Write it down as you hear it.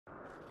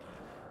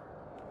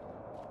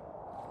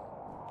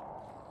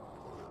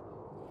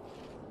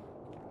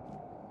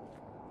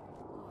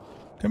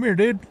Come here,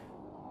 dude.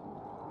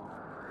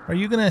 Are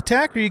you gonna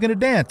attack or are you gonna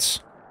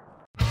dance?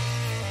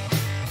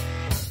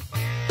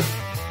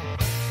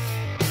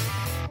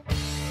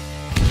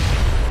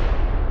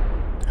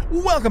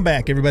 Welcome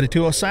back, everybody,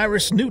 to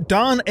Osiris, New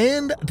Dawn,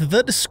 and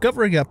the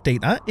Discovery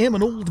Update. I am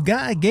an old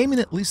guy gaming,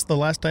 at least the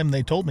last time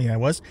they told me I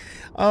was.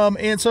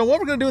 And so what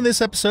we're going to do in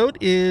this episode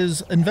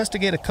is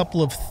investigate a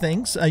couple of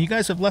things. You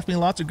guys have left me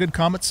lots of good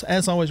comments.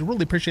 As always,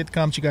 really appreciate the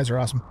comments. You guys are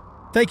awesome.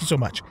 Thank you so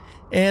much.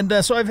 And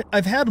so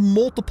I've had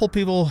multiple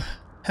people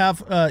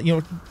have,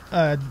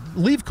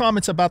 leave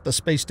comments about the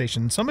space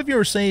station. Some of you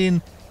are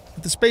saying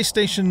that the space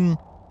station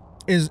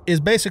is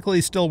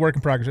basically still a work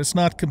in progress. It's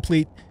not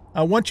complete.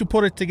 Once you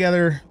put it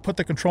together, put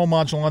the control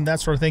module on, that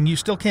sort of thing, you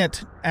still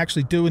can't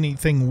actually do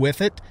anything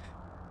with it.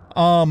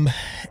 And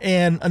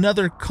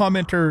another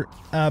commenter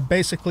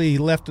basically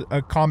left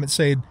a comment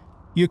saying,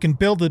 you can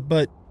build it,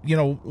 but, you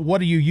know, what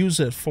do you use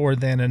it for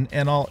then?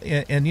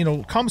 And you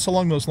know, comments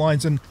along those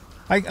lines. And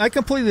I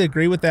completely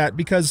agree with that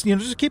because, you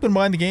know, just keep in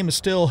mind the game is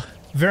still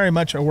very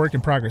much a work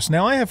in progress.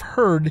 Now, I have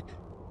heard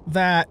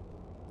that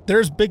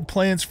there's big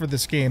plans for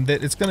this game,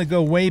 that it's going to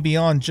go way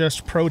beyond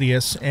just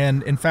Proteus,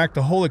 and in fact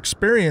the whole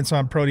experience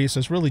on Proteus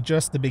is really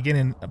just the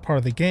beginning part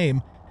of the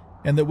game,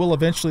 and that we'll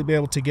eventually be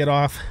able to get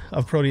off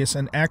of Proteus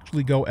and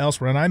actually go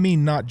elsewhere. And I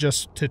mean not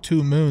just to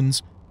 2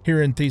 moons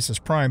here in Thesis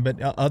Prime,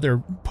 but other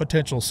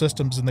potential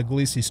systems in the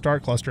Gliese star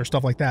cluster,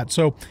 stuff like that.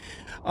 So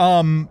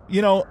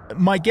you know,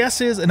 my guess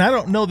is, and I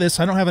don't know this,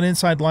 I don't have an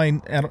inside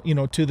line, you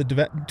know, to the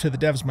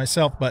devs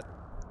myself, but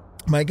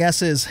my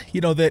guess is, you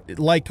know, that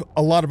like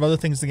a lot of other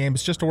things in the game,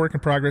 it's just a work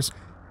in progress.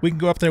 We can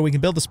go up there, we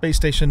can build the space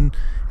station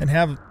and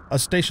have a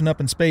station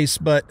up in space,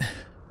 but,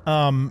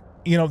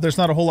 you know, there's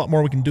not a whole lot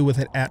more we can do with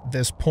it at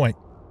this point.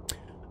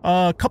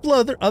 A couple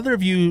of other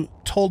of you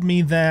told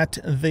me that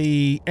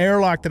the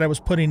airlock that I was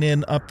putting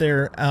in up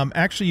there,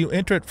 actually you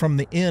enter it from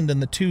the end,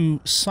 and the 2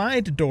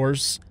 side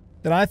doors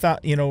that I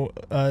thought, you know,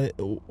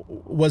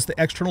 was the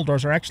external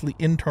doors are actually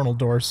internal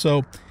doors.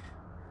 So,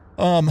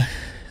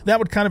 that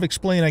would kind of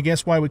explain, I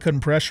guess, why we couldn't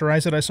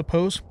pressurize it, I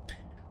suppose.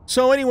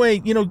 So anyway,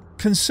 you know,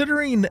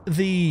 considering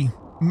the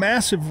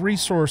massive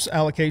resource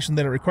allocation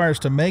that it requires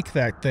to make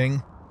that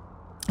thing,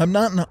 I'm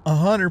not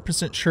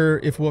 100% sure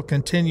if we'll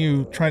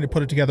continue trying to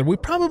put it together. We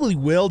probably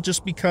will,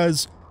 just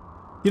because,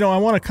 you know, I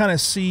want to kind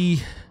of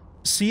see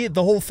it,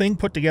 the whole thing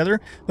put together.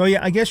 Though,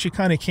 yeah, I guess you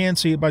kind of can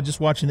see it by just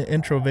watching the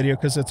intro video,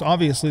 because it's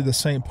obviously the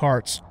same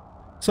parts.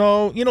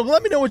 So, you know,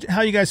 let me know how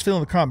you guys feel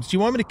in the comments. Do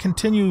you want me to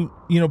continue,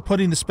 you know,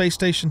 putting the space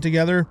station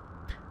together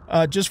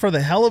just for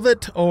the hell of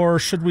it? Or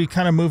should we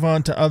kind of move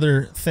on to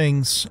other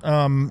things,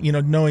 you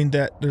know, knowing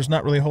that there's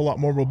not really a whole lot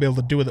more we'll be able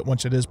to do with it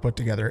once it is put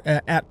together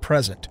at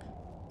present.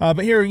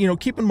 But here, you know,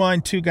 keep in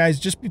mind too, guys,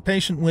 just be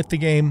patient with the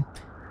game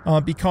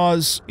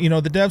because, you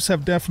know, the devs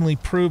have definitely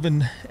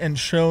proven and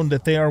shown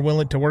that they are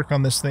willing to work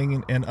on this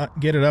thing and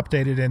get it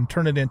updated and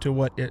turn it into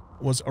what it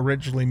was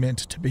originally meant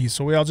to be.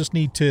 So we all just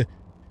need to,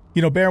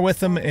 you know, bear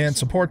with them and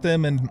support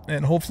them,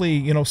 and hopefully,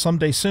 you know,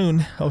 someday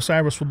soon,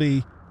 Osiris will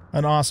be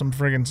an awesome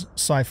friggin'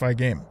 sci-fi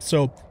game.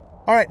 So,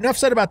 all right, enough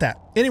said about that.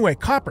 Anyway,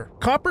 copper.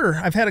 Copper,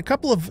 I've had a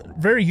couple of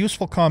very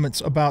useful comments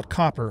about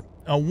copper.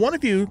 One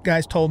of you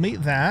guys told me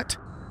that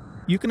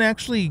you can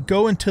actually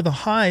go into the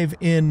hive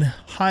in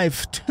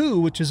Hive 2,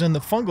 which is in the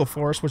fungal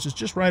forest, which is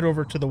just right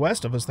over to the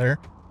west of us there,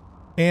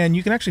 and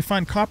you can actually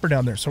find copper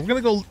down there. So we're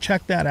going to go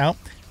check that out.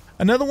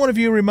 Another one of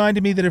you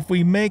reminded me that if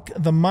we make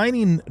the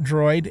mining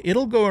droid,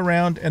 it'll go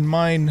around and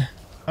mine,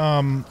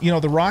 you know,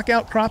 the rock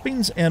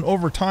outcroppings, and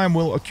over time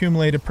we'll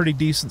accumulate a pretty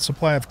decent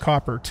supply of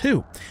copper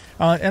too.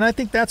 And I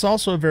think that's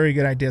also a very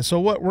good idea. So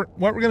what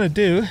we're going to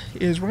do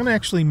is we're going to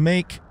actually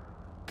make,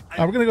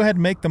 we're going to go ahead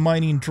and make the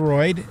mining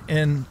droid,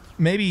 and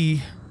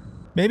maybe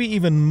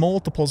even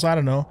multiples, I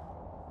don't know.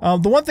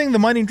 The one thing the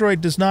mining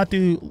droid does not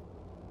do,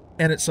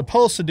 and it's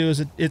supposed to do,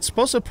 is it's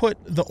supposed to put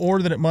the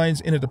ore that it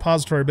mines in a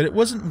depository, but it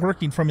wasn't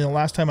working for me the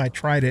last time I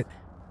tried it,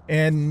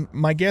 and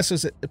my guess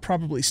is it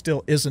probably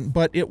still isn't,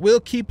 but it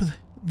will keep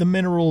the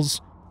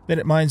minerals that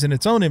it mines in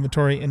its own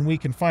inventory, and we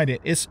can find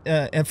it. It's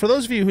and for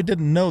those of you who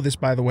didn't know this,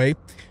 by the way,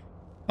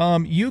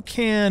 you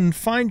can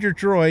find your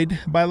droid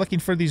by looking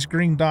for these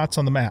green dots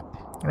on the map,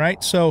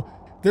 right? So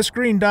this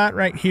green dot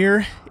right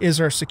here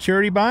is our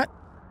security bot.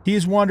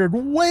 He's wandered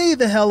way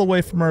the hell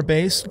away from our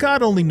base.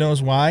 God only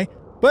knows why.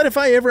 But if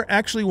I ever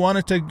actually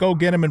wanted to go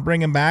get him and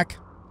bring him back,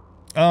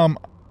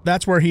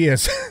 that's where he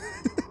is.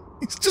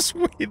 He's just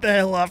way the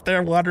hell off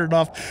there, wandering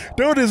off,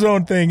 doing his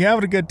own thing,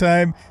 having a good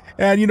time.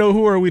 And, you know,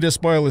 who are we to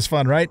spoil his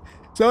fun, right?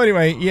 So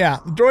anyway, yeah,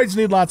 droids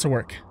need lots of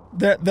work.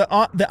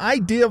 The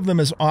idea of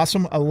them is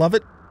awesome. I love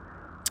it.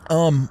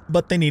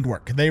 But they need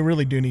work. They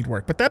really do need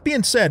work. But that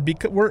being said,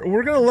 because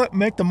we're going to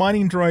make the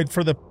mining droid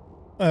for the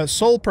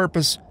sole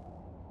purpose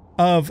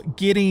of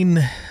getting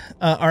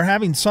or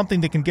having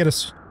something that can get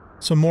us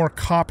some more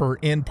copper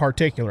in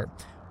particular.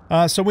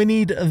 So we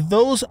need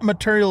those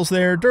materials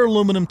there: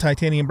 duraluminum,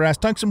 titanium, brass,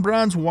 tungsten,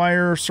 bronze,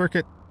 wire,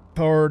 circuit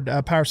powered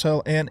power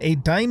cell, and a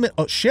diamond.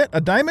 Oh shit, a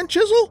diamond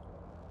chisel?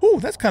 Ooh,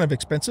 that's kind of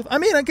expensive. I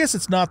mean, I guess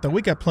it's not though.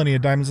 We got plenty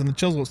of diamonds, and the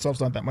chisel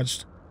itself's not that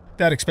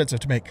that expensive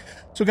to make.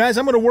 So guys,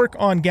 I'm going to work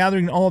on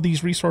gathering all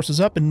these resources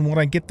up, and when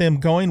I get them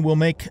going, we'll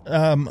make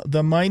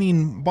the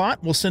mining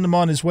bot. We'll send him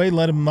on his way,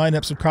 let him mine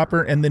up some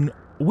copper, and then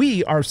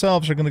we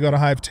ourselves are going to go to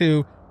Hive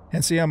 2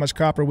 and see how much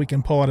copper we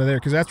can pull out of there,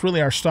 because that's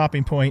really our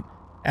stopping point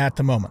at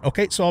the moment.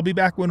 Okay, so I'll be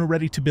back when we're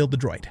ready to build the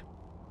droid.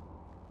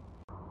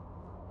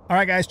 All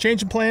right, guys,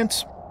 changing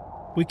plans.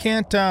 We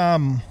can't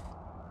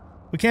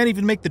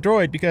even make the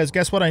droid because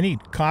guess what I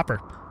need?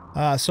 Copper.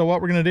 So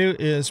what we're going to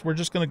do is we're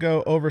just going to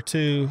go over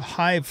to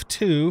Hive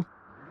 2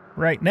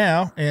 right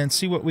now and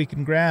see what we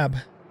can grab,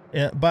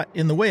 but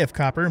in the way of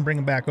copper, and bring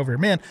them back over here.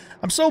 Man,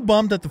 I'm so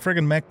bummed that the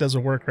friggin' mech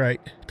doesn't work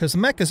right, because the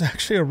mech is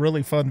actually a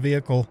really fun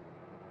vehicle,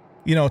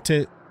 you know,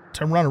 to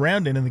run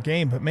around in the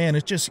game, but man,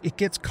 it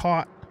gets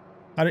caught.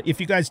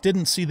 If you guys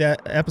didn't see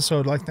that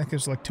episode, I think it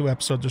was like 2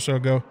 episodes or so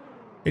ago,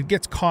 it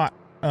gets caught,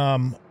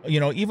 you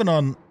know, even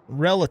on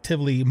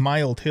relatively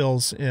mild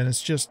hills, and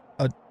it's just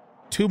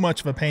too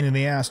much of a pain in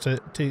the ass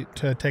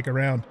to take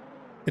around.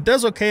 It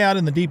does okay out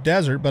in the deep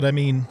desert, but I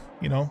mean,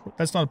 you know,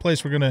 that's not a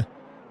place we're going to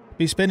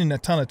be spending a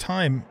ton of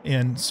time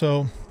in.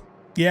 So,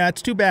 yeah,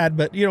 it's too bad,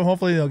 but, you know,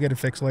 hopefully they'll get it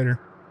fixed later.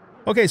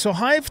 Okay, so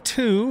Hive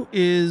 2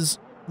 is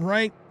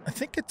right, I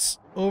think it's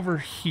over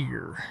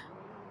here,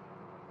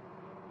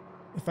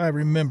 if I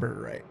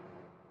remember right.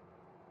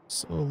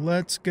 So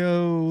let's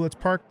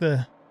park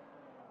the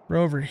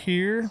rover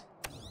here.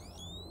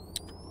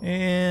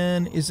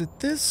 And is it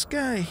this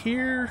guy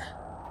here?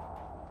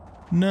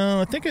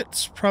 No, I think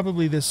it's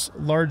probably this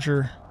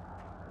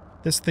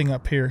thing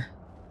up here.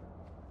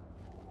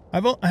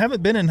 I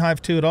haven't been in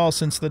Hive 2 at all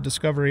since the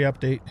Discovery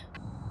update.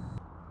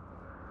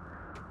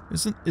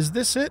 Is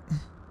this it?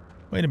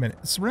 Wait a minute,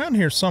 it's around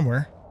here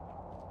somewhere.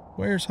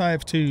 Where's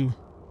Hive 2?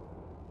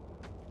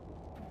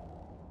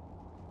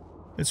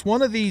 It's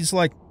one of these,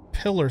 like,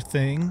 pillar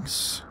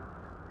things.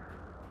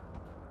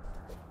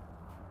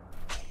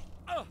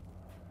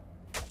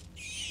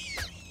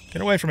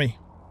 Get away from me.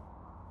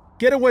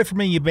 Get away from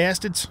me, you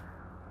bastards.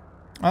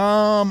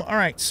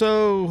 Alright,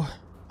 so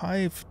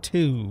Hive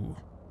 2.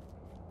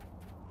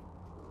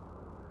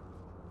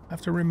 I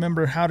have to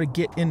remember how to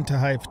get into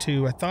Hive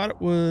 2. I thought it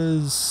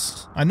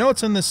was... I know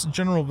it's in this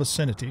general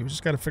vicinity. We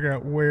just got to figure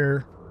out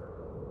where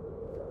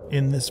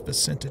in this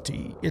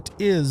vicinity it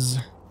is.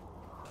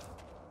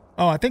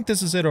 Oh, I think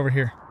this is it over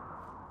here.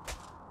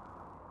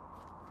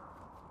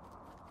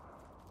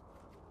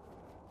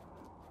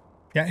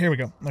 Yeah, here we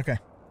go. Okay.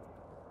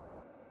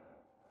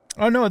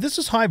 Oh, no, this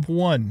is Hive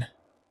 1.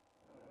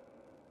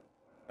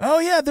 Oh,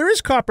 yeah, there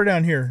is copper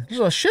down here.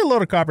 There's a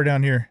shitload of copper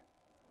down here.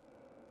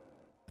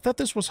 I thought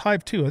this was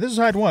Hive 2. This is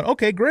Hive 1.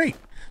 Okay, great.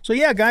 So,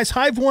 yeah, guys,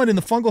 Hive 1 in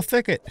the fungal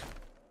thicket.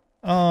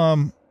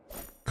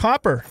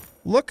 Copper.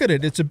 Look at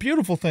it. It's a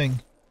beautiful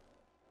thing.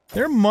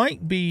 There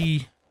might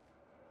be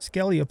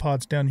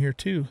scaliopods down here,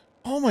 too.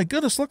 Oh, my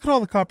goodness, look at all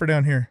the copper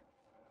down here.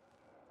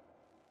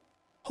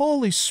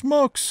 Holy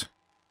smokes.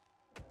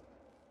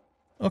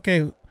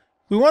 Okay,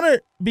 we want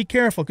to be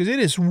careful because it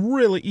is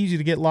really easy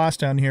to get lost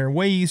down here.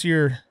 Way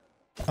easier.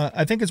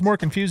 I think it's more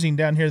confusing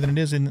down here than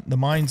it is in the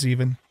mines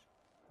even.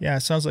 Yeah,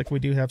 it sounds like we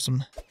do have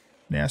some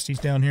nasties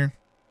down here.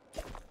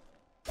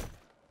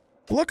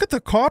 Look at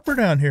the copper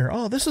down here.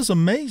 Oh, this is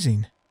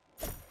amazing.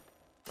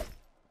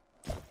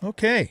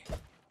 Okay.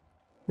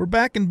 We're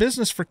back in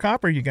business for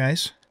copper, you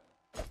guys.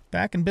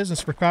 Back in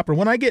business for copper.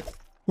 When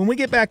we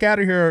get back out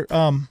of here,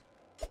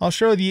 I'll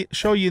show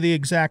you the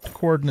exact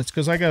coordinates,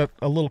 because I got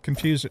a little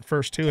confused at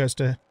first too as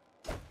to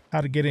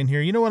how to get in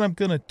here. You know what I'm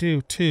gonna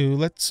do too?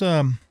 Let's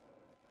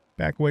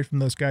back away from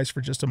those guys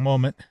for just a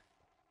moment.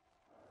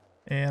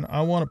 And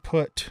I want to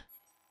put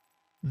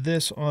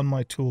this on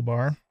my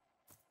toolbar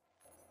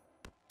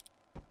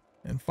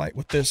and fight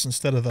with this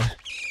instead of the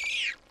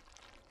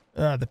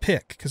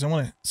pick, because I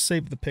want to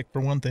save the pick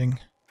for one thing.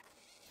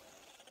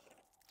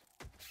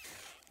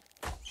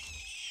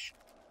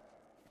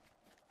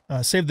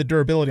 Save the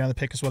durability on the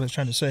pick is what I was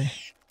trying to say.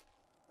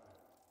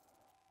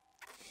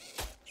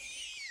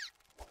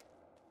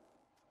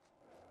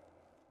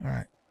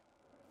 Alright.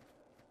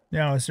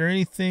 Now, is there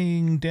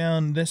anything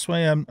down this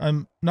way?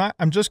 I'm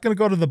just going to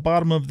go to the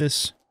bottom of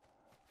this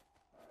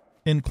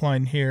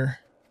incline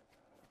here.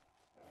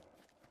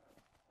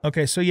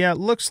 Okay, so yeah, it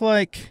looks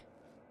like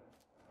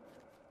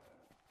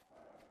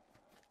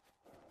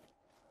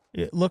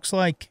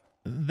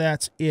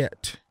that's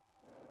it.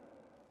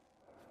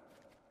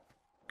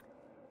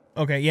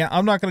 Okay, yeah,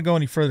 I'm not going to go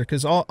any further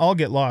because I'll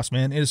get lost,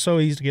 man. It is so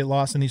easy to get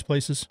lost in these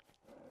places.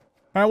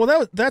 All right,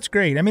 well, that's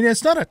great. I mean,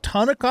 it's not a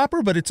ton of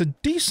copper, but it's a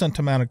decent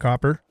amount of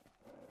copper.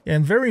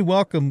 And very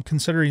welcome,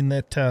 considering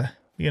that,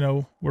 you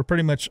know, we've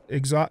pretty much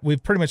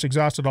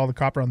exhausted all the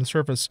copper on the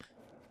surface,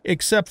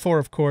 except for,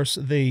 of course,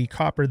 the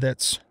copper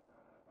that's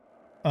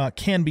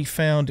can be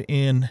found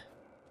in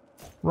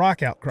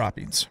rock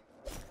outcroppings.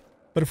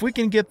 But if we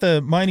can get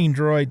the mining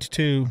droid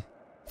to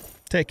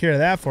take care of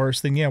that for us,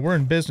 then yeah, we're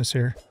in business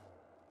here.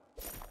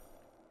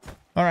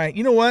 All right,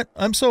 you know what?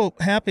 I'm so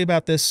happy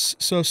about this.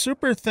 So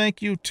super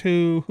thank you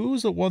to, who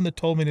was the one that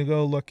told me to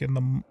go look in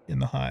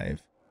the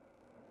hive?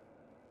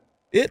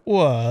 It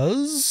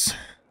was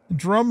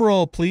Drum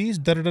roll, please.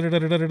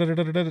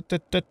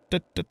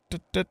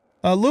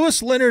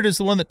 Lewis Leonard is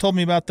the one that told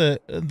me about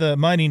the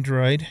mining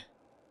droid.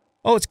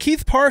 Oh, it's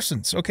Keith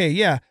Parsons. Okay,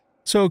 yeah.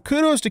 So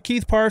kudos to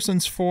Keith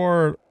Parsons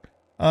for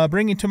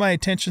bringing to my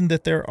attention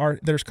that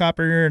there's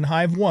copper here in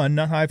Hive 1,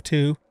 not Hive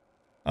 2.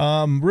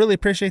 Really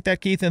appreciate that,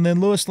 Keith. And then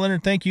Lewis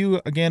Leonard, thank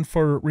you again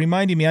for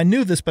reminding me. I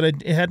knew this, but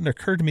it hadn't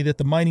occurred to me that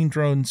the mining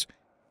drones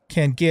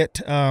can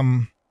get,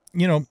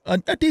 you know,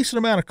 a decent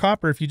amount of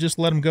copper if you just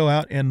let them go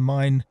out and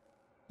mine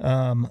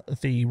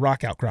the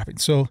rock outcropping.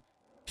 So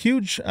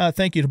huge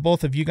thank you to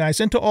both of you guys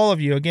and to all of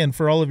you again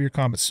for all of your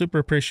comments. Super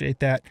appreciate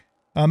that.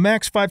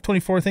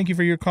 Max524, thank you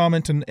for your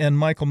comment, and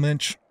Michael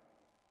Minch.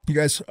 You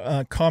guys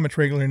comment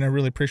regularly, and I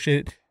really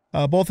appreciate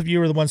it. Both of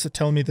you are the ones that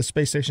tell me the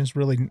space station is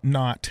really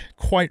not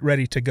quite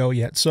ready to go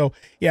yet. So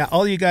yeah,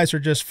 all you guys are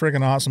just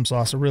friggin' awesome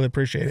sauce. I really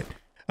appreciate it.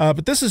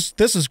 But this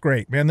is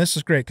great, man. This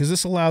is great because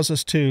this allows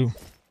us to,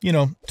 you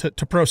know,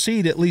 to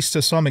proceed at least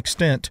to some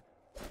extent,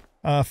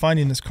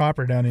 finding this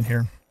copper down in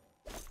here.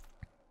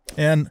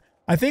 And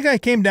I think I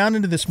came down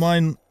into this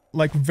mine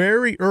like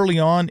very early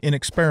on in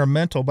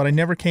experimental, but I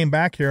never came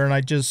back here, and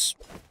I just,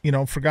 you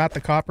know, forgot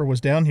the copper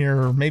was down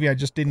here, or maybe I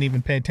just didn't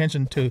even pay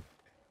attention to,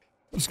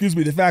 excuse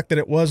me, the fact that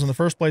it was in the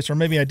first place, or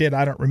maybe I did,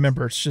 I don't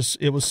remember. It's just,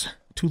 it was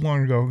too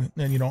long ago,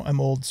 and you know, I'm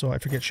old, so I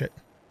forget shit.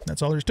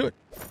 That's all there is to it.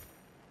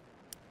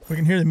 We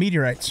can hear the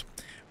meteorites.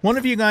 One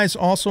of you guys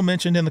also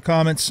mentioned in the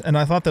comments, and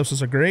I thought this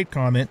was a great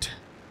comment,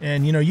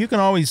 and you know, you can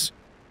always,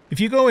 if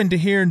you go into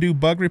here and do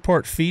bug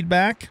report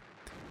feedback,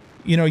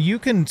 you know, you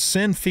can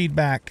send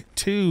feedback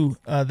to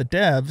the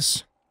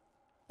devs,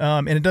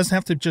 and it doesn't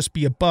have to just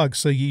be a bug.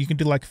 So you can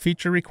do like a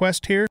feature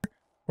request here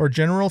or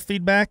general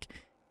feedback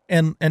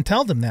and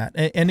tell them that.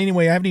 And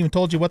anyway, I haven't even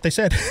told you what they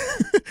said.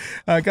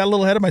 I got a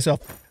little ahead of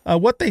myself.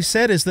 What they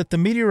said is that the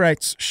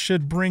meteorites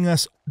should bring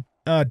us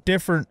a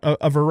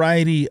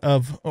variety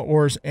of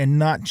ores and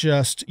not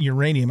just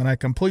uranium. And I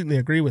completely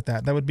agree with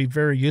that. That would be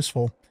very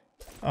useful.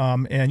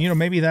 And, you know,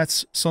 maybe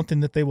that's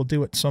something that they will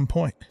do at some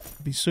point.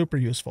 It'd be super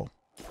useful.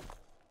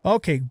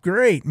 Okay,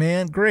 great,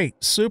 man,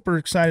 great. Super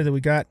excited that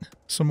we got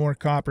some more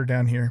copper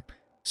down here.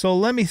 So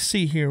let me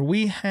see here.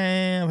 We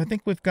have, I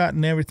think we've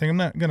gotten everything. I'm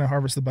not going to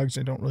harvest the bugs.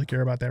 I don't really care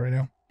about that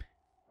right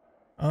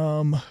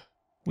now.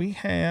 We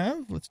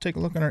have, let's take a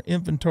look at our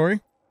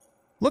inventory.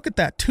 Look at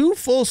that, 2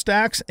 full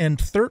stacks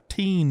and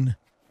 13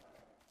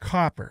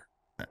 copper.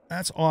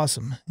 That's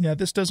awesome. Yeah,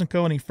 this doesn't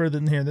go any further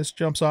than here. This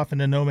jumps off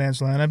into no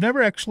man's land. I've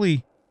never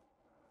actually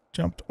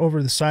jumped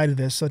over the side of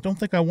this. I don't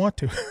think I want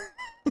to.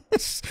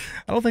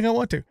 I don't think I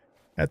want to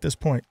at this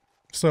point.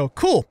 So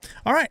cool.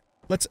 All right,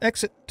 let's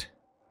exit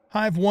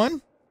Hive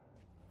 1.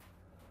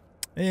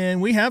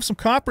 And we have some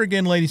copper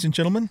again, ladies and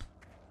gentlemen.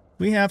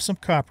 We have some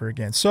copper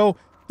again. So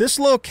this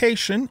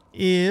location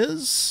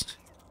is...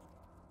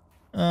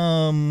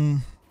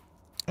 oh,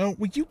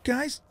 will you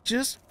guys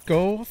just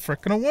go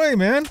frickin' away,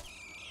 man?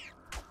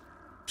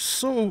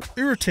 So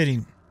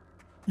irritating.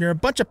 You're a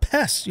bunch of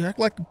pests. You act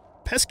like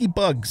pesky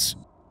bugs.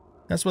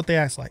 That's what they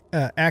act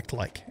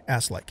like.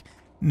 Ask like.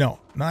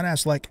 No, not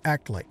ask like,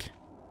 act like.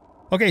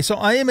 Okay, so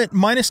I am at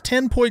minus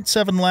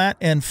 10.7 lat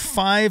and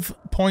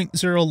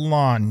 5.0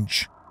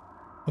 longe.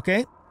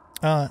 Okay,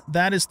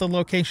 that is the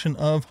location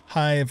of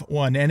Hive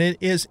 1, and it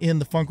is in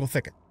the fungal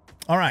thicket.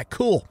 All right,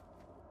 cool.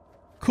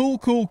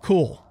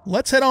 Cool.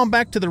 Let's head on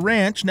back to the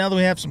ranch now that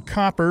we have some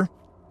copper.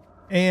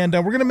 And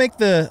we're going to make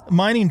the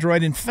mining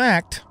droid. In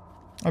fact,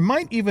 I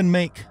might even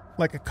make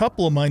like a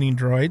couple of mining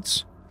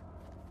droids.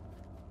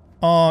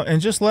 And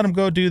just let them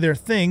go do their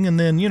thing. And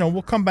then, you know,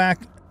 we'll come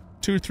back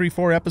 2, 3,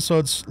 4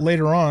 episodes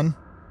later on.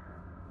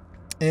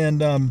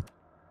 And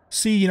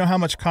see, you know, how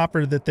much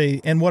copper that they,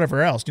 and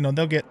whatever else, you know,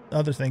 they'll get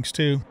other things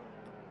too.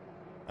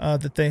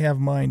 That they have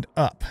mined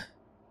up.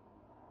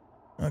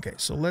 Okay,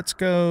 so let's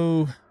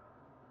go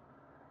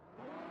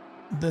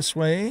this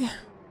way.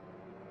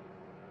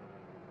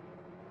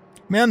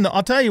 Man,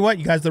 I'll tell you what,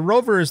 you guys, the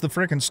rover is the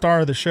frickin'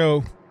 star of the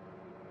show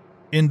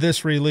in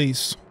this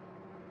release.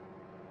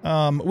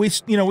 We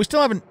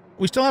still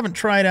haven't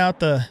tried out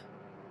the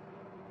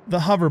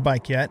hover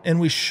bike yet, and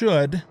we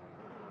should,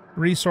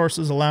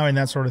 resources allowing,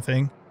 that sort of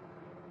thing.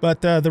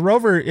 But the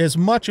rover is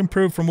much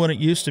improved from what it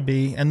used to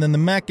be, and then the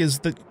mech is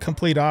the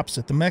complete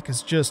opposite. The mech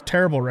is just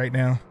terrible right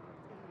now.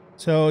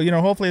 So, you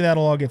know, hopefully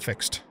that'll all get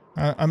fixed.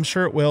 I'm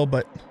sure it will,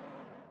 but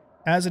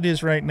as it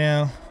is right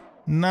now,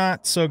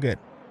 not so good.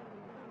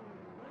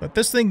 But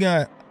this thing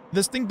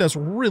does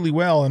really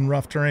well in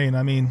rough terrain.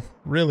 I mean,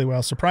 really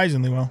well,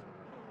 surprisingly well.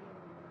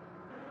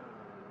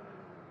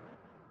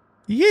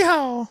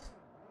 Yeehaw!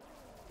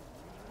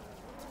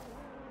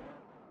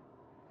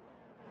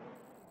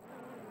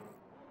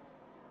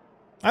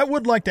 I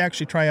would like to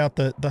actually try out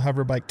the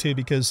hover bike too,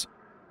 because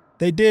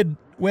they did,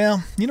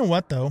 well, you know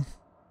what though?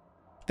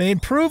 They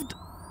improved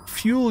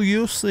fuel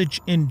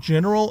usage in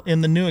general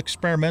in the new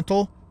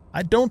experimental.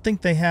 I don't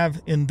think they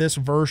have in this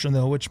version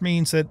though, which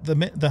means that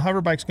the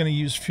hover bike's going to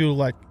use fuel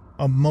like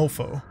a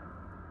mofo.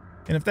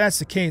 And if that's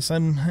the case,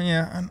 I'm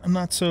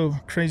not so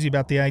crazy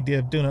about the idea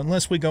of doing it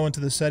unless we go into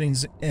the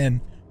settings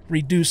and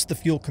reduce the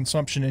fuel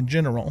consumption in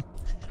general.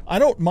 I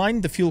don't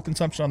mind the fuel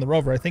consumption on the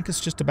rover. I think it's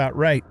just about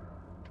right.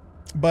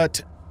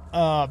 But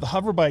the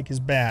hover bike is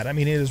bad. I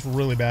mean, it is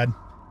really bad.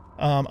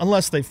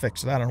 Unless they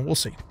fix it. I don't know. We'll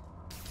see.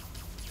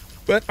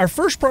 But our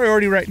first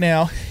priority right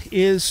now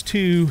is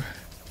to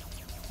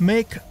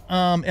make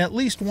at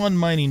least one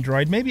mining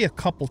droid, maybe a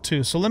couple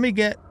too. So let me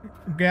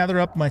gather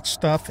up my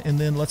stuff, and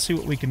then let's see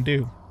what we can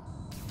do.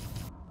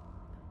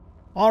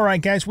 All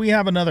right, guys, we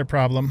have another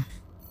problem.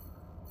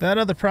 That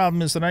other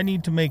problem is that I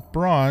need to make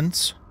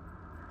bronze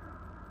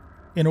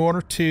in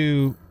order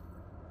to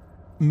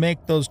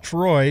make those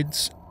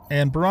droids,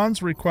 and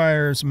bronze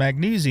requires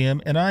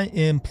magnesium, and I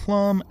am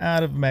plumb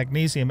out of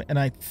magnesium, and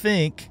I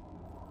think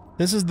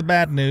this is the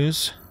bad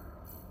news.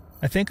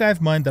 I think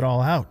I've mined it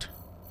all out.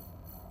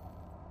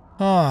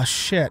 Oh,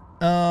 shit.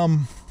 I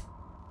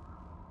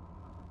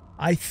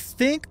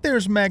think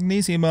there's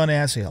magnesium on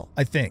Aziel.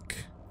 I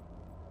think.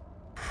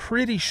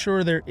 Pretty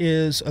sure there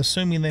is,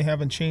 assuming they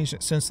haven't changed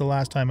it since the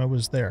last time I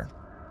was there.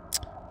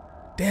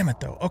 Damn it,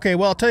 though. Okay,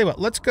 well, I'll tell you what.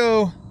 Let's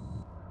go.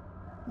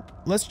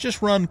 Let's just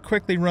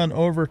quickly run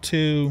over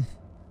to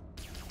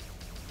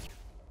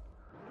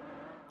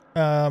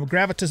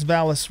Gravitas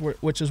Vallis,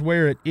 which is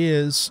where it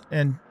is,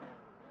 and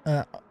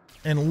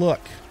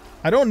look.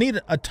 I don't need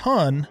a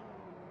ton,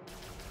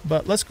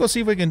 but let's go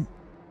see if we can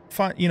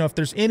find, you know, if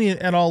there's any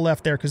at all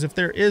left there, because if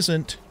there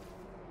isn't,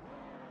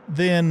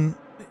 then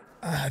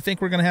I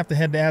think we're going to have to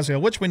head to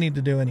Aziel, which we need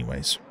to do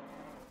anyways.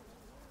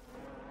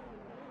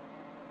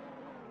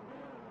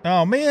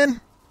 Oh,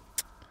 man.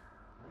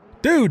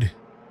 Dude.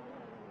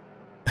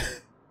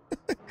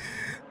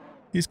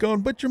 He's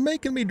going, but you're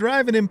making me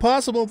drive in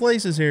impossible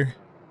places here.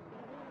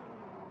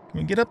 Can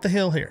we get up the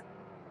hill here?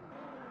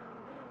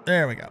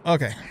 There we go.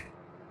 Okay.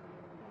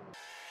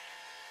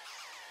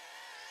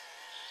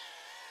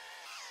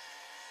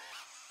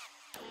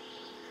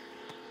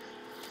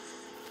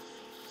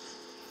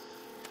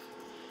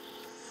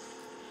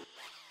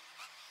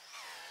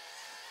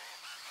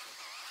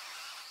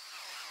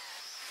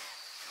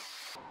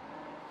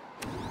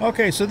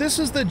 Okay, so this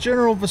is the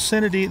general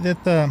vicinity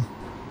that the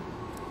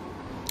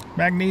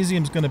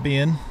magnesium's going to be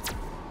in.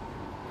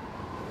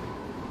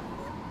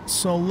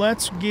 So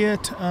let's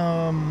get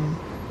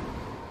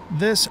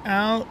this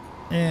out,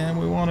 and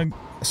we want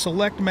to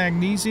select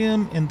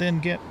magnesium and then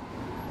get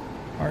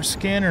our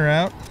scanner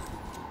out.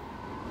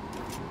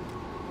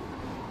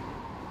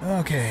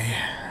 Okay,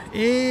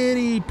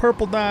 any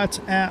purple dots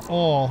at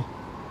all?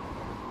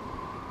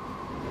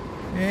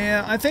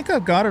 Yeah, I think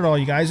I've got it all,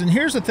 you guys. And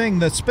here's the thing,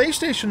 the space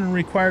station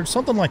required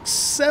something like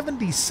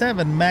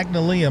 77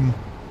 magnesium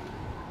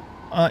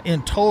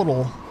in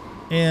total,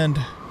 and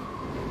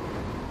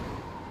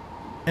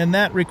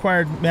that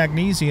required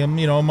magnesium,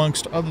 you know,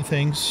 amongst other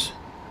things.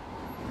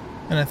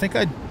 And I think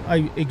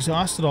I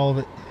exhausted all of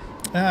it.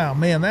 Oh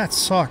man, that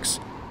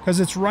sucks, because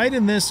it's right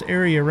in this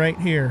area right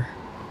here,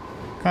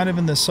 kind of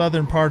in the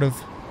southern part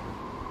of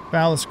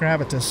Vallis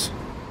Gravitas.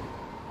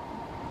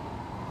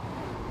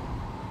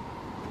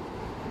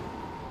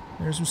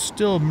 There's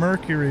still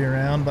mercury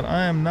around, but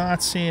I am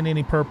not seeing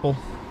any purple.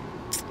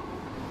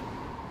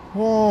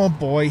 Oh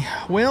boy.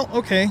 Well,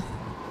 okay.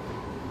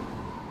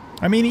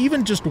 I mean,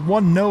 even just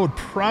one node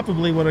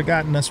probably would have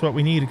gotten us what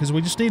we needed, because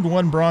we just need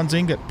one bronze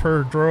ingot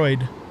per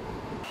droid.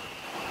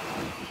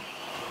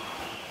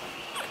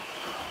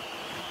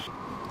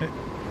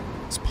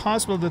 It's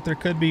possible that there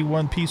could be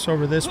one piece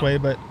over this way,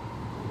 but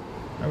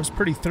I was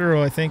pretty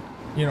thorough, I think,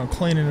 you know,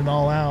 cleaning it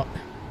all out.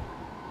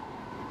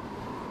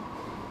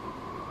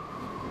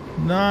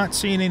 Not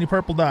seeing any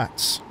purple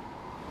dots.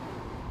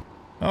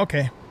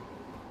 Okay.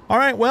 All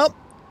right, well,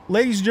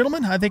 ladies and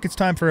gentlemen, I think it's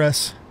time for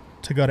us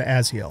to go to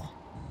Aziel.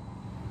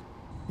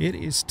 It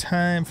is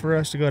time for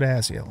us to go to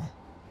Aziel.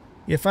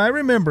 If I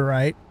remember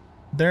right,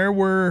 there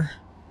were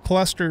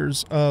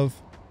clusters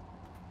of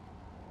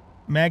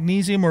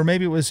magnesium, or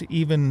maybe it was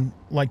even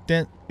like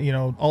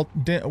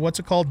what's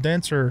it called,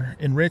 dense or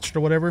enriched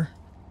or whatever,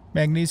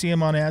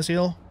 magnesium on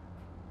Aziel,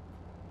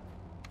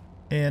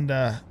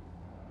 and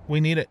we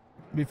need it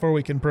before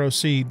we can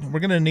proceed. We're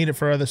gonna need it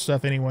for other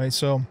stuff anyway,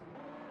 so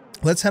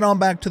let's head on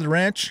back to the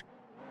ranch,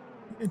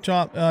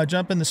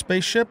 jump in the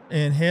spaceship,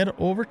 and head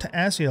over to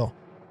Aziel.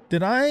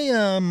 Did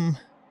I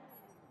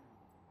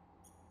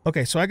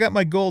okay, so I got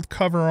my gold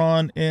cover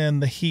on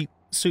and the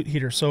suit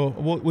heater, so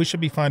we should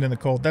be fine in the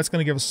cold. That's going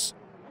to give us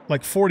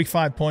like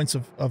 45 points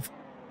of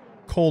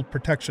cold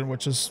protection,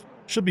 which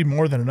should be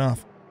more than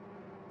enough.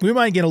 We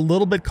might get a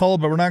little bit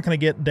cold, but we're not going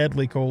to get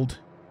deadly cold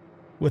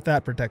with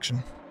that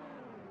protection.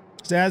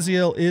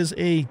 Aziel is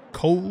a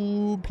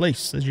cold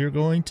place, as you're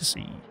going to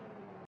see.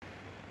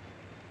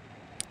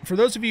 For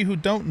those of you who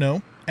don't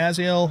know,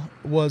 Aziel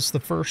was the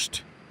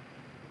first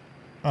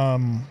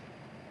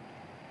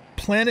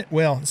planet,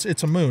 well,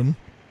 it's a moon,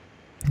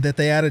 that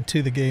they added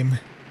to the game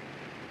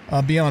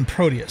beyond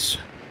Proteus.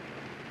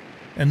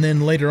 And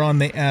then later on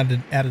they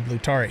added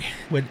Lutari.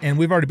 And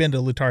we've already been to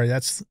Lutari.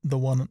 That's the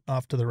one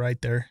off to the right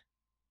there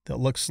that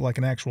looks like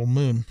an actual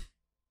moon.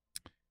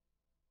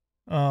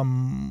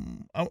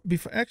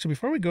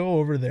 Before we go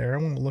over there, I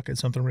want to look at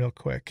something real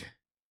quick.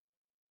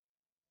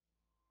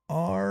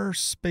 our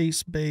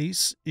space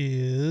base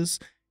is,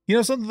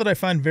 something that I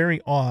find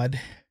very odd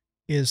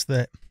is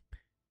that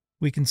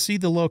we can see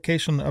the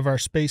location of our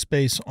space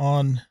base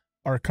on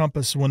our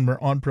compass when we're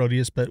on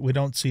Proteus, but we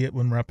don't see it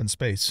when we're up in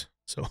space.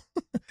 So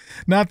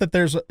not that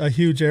there's a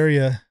huge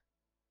area,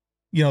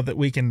 that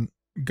we can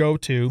go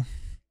to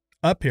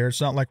up here.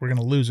 It's not like we're going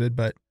to lose it,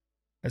 but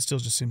it still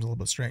just seems a little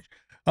bit strange.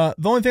 The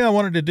only thing I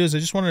wanted to do is I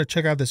just wanted to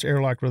check out this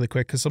airlock really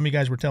quick because some of you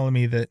guys were telling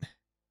me that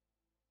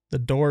the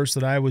doors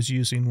that I was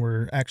using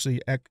were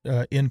actually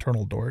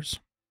internal doors.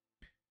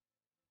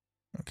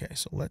 Okay,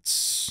 so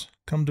let's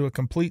come to a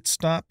complete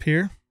stop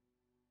here.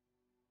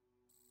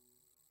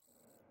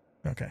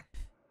 Okay.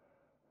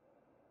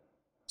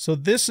 So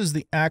this is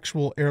the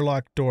actual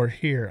airlock door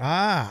here.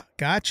 Ah,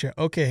 gotcha.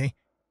 Okay.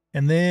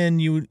 And then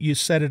you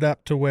set it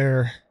up to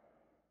where,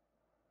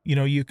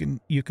 you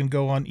can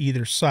go on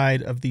either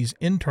side of these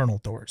internal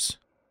doors.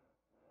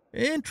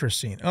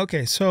 Interesting.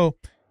 Okay, so,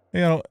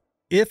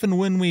 if and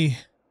when we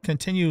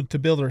continue to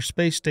build our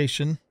space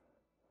station,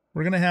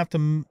 we're going to have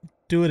to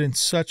do it in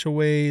such a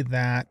way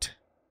that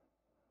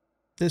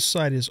this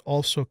side is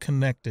also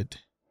connected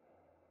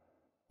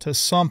to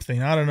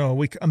something. I don't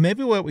know.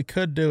 Maybe what we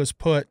could do is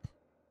put...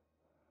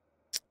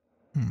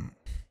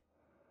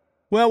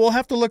 Well, we'll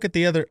have to look at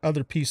the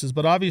other pieces,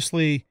 but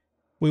obviously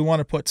we want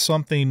to put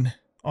something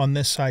on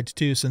this side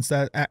too, since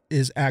that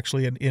is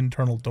actually an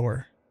internal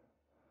door.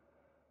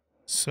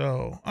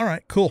 So, all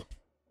right, cool.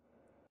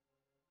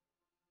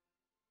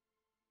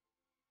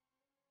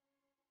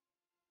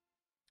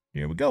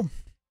 Here we go.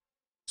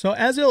 So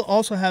Aziel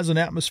also has an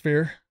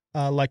atmosphere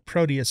like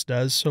Proteus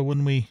does, so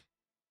when we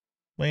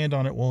land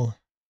on it, we'll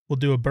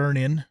do a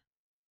burn-in.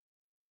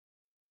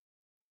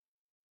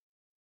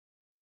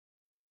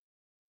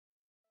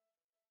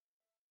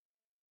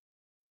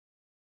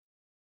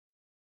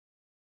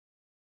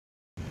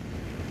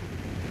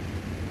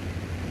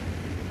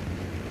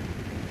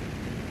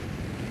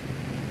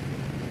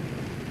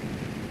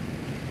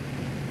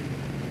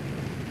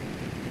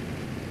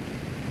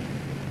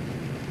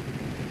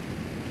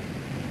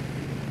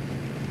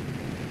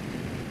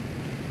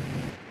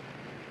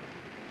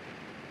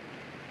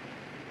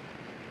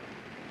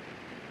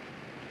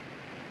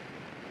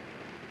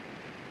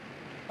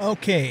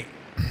 Okay,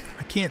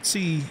 I can't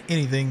see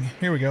anything.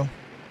 Here we go.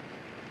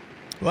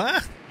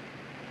 Ah!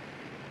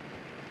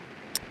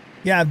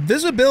 Yeah,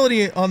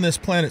 visibility on this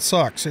planet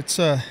sucks. It's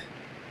not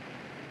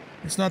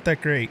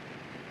that great.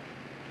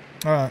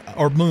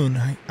 Or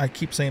moon. I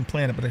keep saying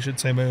planet, but I should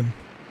say moon.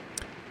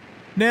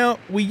 Now,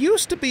 we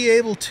used to be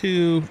able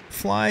to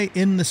fly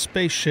in the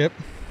spaceship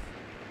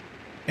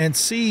and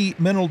see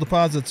mineral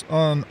deposits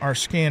on our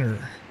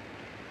scanner.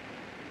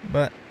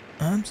 But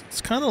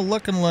it's kind of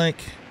looking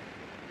like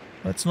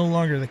that's no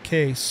longer the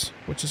case,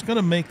 which is going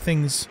to make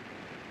things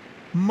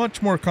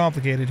much more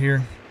complicated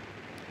here.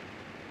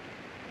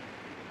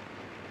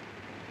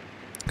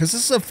 Because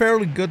this is a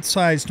fairly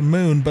good-sized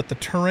moon, but the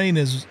terrain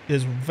is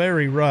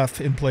very rough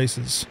in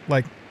places.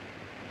 Like,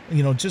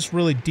 just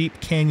really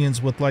deep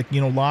canyons with, like,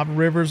 lava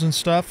rivers and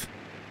stuff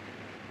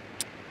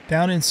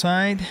down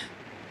inside.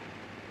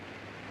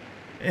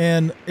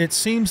 And it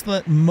seems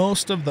that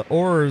most of the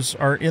ores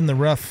are in the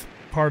rough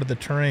part of the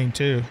terrain,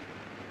 too.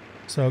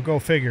 So go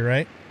figure,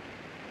 right?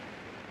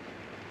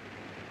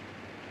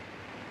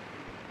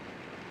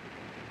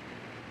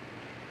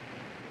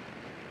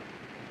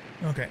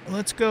 Okay,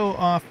 let's go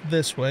off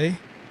this way.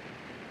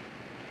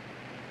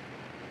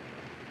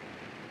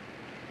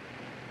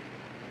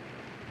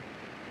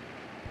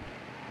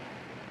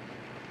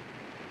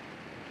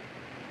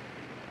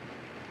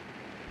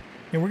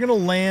 And we're going to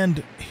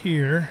land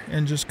here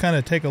and just kind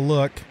of take a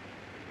look.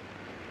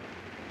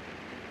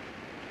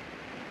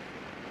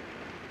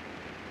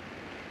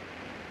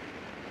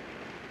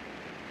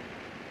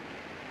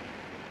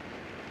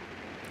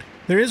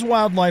 There is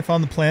wildlife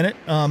on the planet.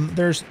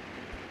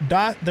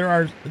 There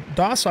are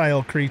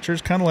docile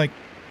creatures, kind of like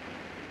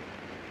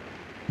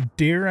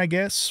deer, I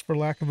guess, for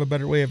lack of a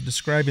better way of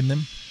describing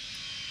them.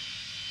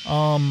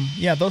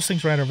 Yeah, those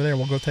things right over there.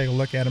 We'll go take a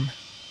look at them.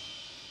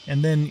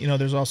 And then,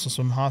 there's also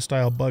some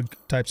hostile bug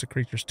types of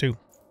creatures too.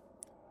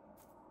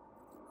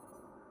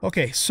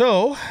 Okay,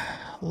 so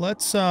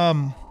let's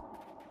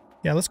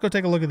let's go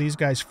take a look at these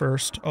guys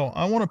first. Oh,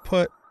 I want to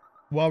put,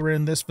 while we're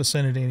in this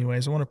vicinity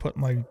anyways, I want to put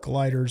my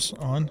gliders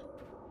on.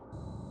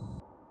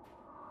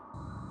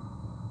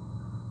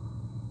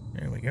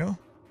 There we go.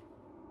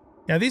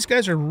 Yeah, these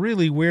guys are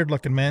really weird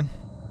looking, man.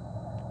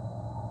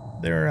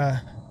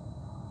 They're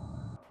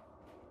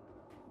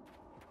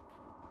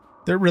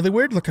really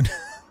weird looking.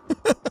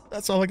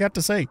 That's all I got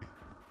to say.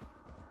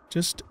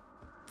 Just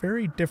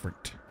very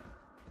different.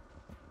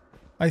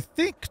 I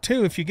think,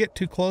 too, if you get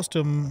too close to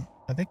them,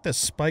 I think the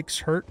spikes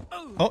hurt.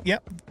 Oh,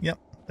 yep.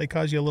 They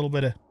cause you a little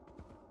bit of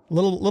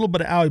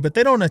owie, but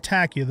they don't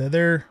attack you.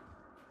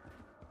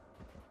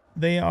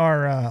 They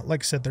are,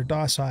 like I said, they're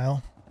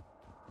docile.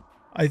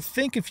 I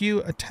think if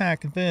you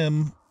attack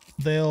them,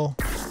 they'll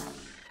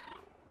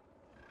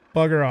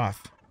bugger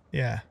off.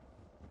 Yeah.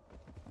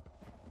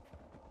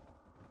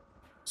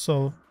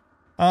 So,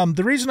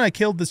 The reason I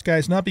killed this guy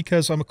is not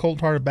because I'm a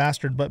cold-hearted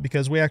bastard, but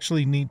because we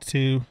actually need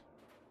to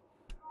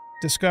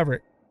discover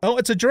it. Oh,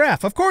 it's a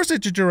giraffe. Of course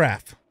it's a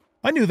giraffe.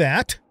 I knew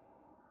that.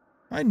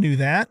 I knew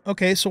that.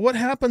 Okay, so what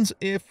happens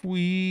if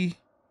we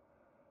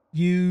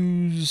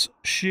use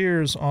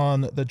shears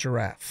on the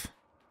giraffe?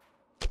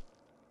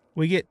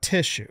 We get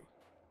tissue.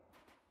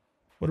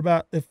 What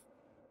about if...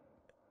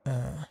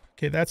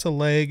 okay, that's a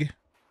leg.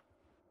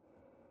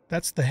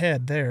 That's the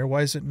head there.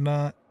 Why is it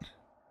not...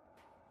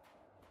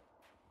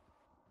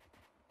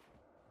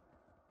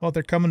 Well,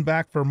 they're coming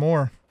back for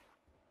more.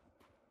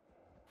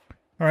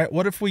 All right,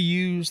 what if we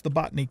use the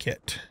botany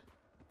kit?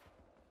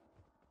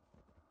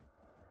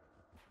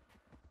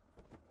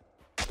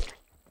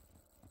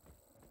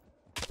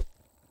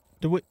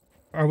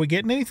 Are we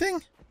getting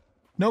anything?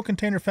 No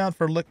container found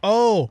for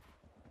oh,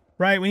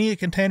 right, we need a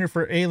container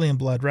for alien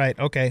blood, right,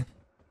 okay.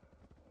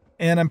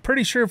 And I'm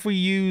pretty sure if we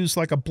use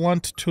like a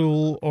blunt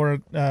tool or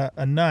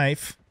a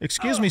knife,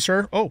 excuse me,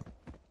 sir. Oh,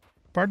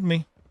 pardon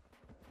me.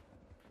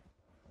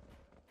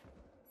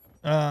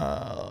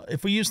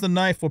 If we use the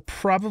knife, we'll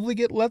probably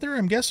get leather,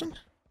 I'm guessing.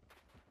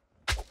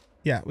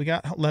 Yeah, we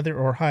got leather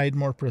or hide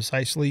more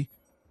precisely.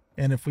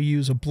 And if we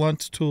use a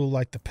blunt tool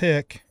like the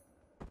pick,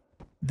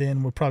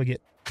 then we'll probably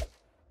get...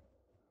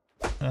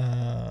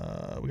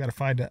 we got to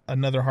find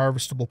another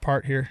harvestable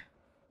part here.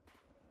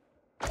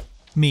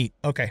 Meat,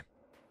 okay.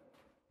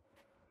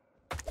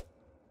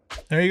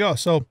 There you go.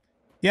 So,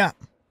 yeah,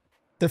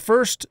 the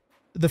first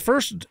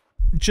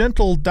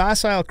gentle,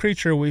 docile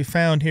creature we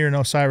found here in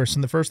Osiris,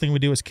 and the first thing we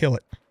do is kill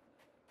it.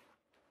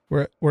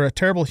 We're a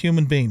terrible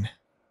human being.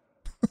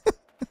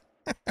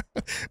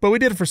 But we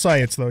did it for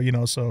science, though, you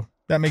know, so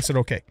that makes it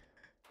okay.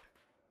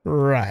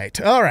 Right.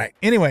 All right.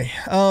 Anyway,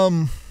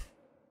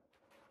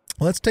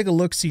 let's take a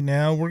look-see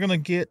now. We're gonna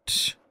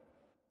get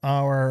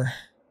our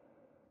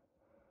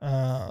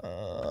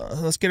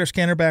let's get our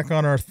scanner back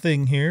on our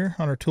thing here,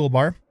 on our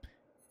toolbar.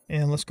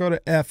 And let's go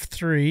to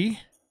F3.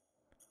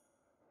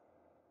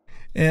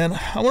 And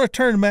I want to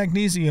turn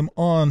magnesium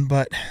on,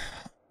 but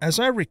as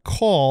I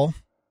recall,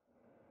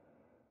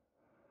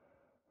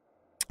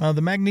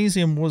 the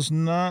magnesium was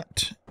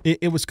not,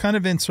 it was kind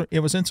of in, it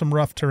was in some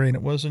rough terrain.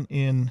 It wasn't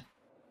in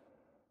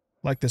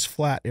like this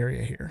flat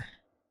area here.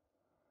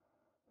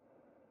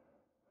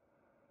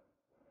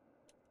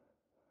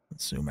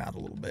 Let's zoom out a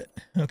little bit.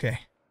 Okay.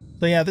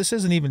 So yeah, this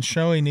isn't even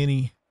showing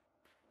any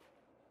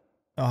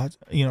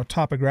you know,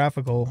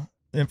 topographical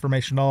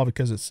information at all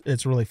because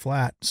it's really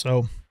flat.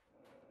 So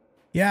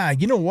yeah,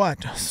 you know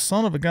what?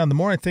 Son of a gun, the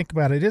more I think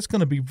about it, it's going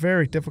to be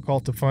very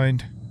difficult to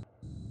find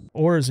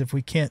ores if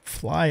we can't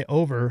fly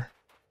over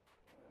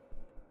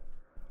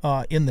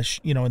in the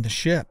in the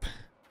ship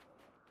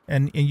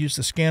and use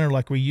the scanner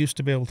like we used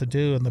to be able to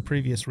do in the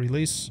previous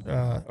release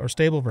or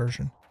stable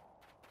version.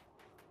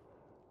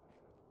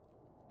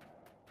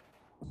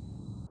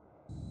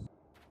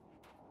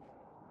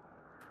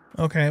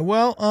 Okay,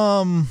 well,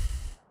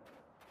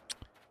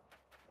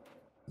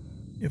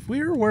 if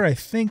we were where I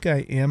think I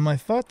am, I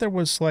thought there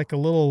was like a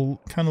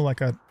little, kind of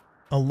like a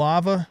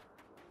lava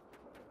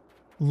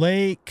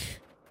lake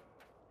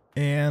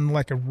and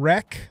like a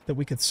wreck that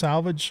we could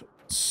salvage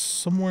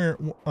somewhere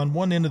on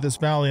one end of this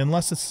valley,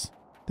 unless it's,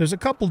 there's a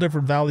couple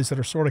different valleys that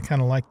are sort of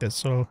kind of like this,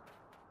 so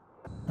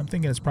I'm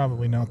thinking it's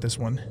probably not this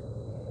one.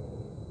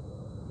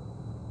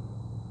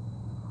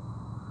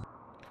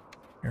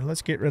 Here,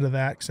 let's get rid of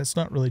that, because that's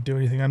not really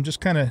doing anything. I'm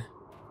just kind of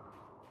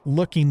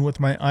looking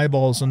with my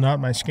eyeballs and not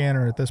my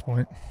scanner at this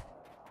point.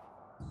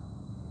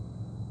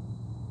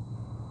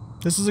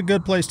 This is a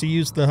good place to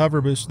use the hover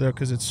boost, though,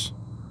 because it's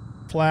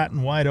flat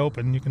and wide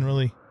open. You can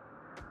really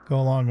go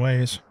a long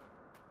ways.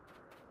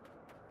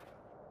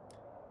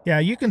 Yeah,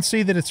 you can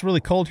see that it's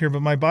really cold here,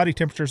 but my body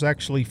temperature is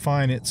actually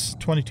fine. It's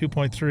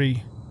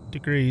 22.3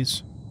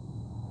 degrees.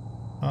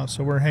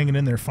 So we're hanging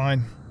in there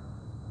fine.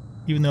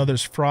 Even though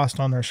there's frost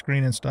on our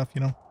screen and stuff,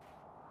 you know.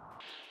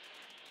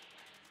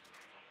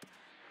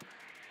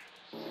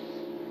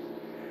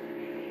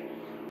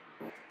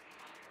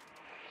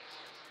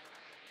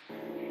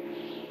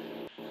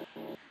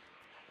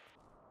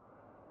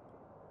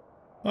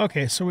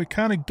 Okay, so we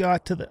kind of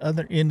got to the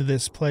other end of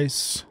this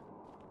place.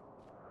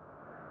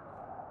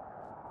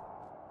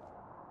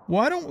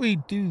 Why don't we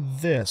do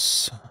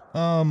this?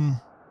 So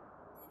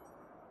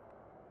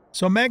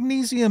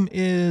magnesium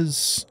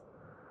is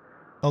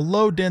a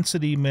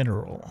low-density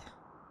mineral.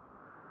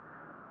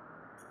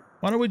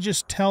 Why don't we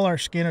just tell our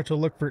scanner to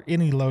look for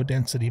any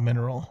low-density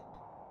mineral?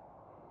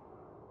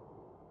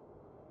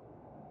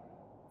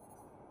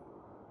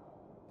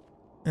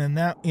 And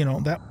that, you know,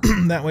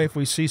 that way if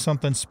we see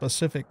something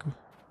specific,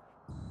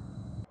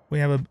 we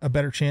have a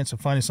better chance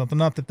of finding something.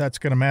 Not that that's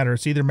going to matter.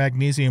 It's either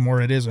magnesium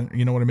or it isn't.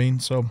 You know what I mean?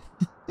 So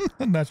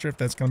I'm not sure if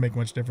that's going to make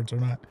much difference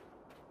or not.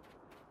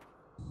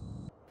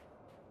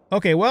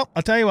 Okay, well,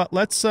 I'll tell you what.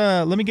 Let's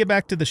let me get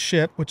back to the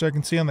ship, which I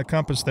can see on the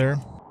compass there,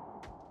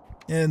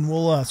 and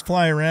we'll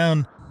fly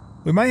around.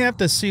 We might have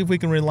to see if we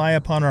can rely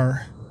upon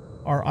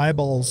our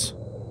eyeballs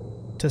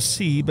to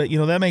see, but you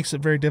know that makes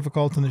it very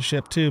difficult in the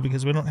ship too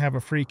because we don't have a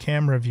free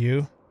camera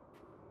view.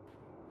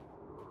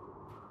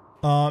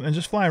 and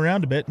just fly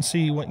around a bit and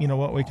see what,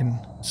 what we can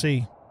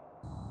see.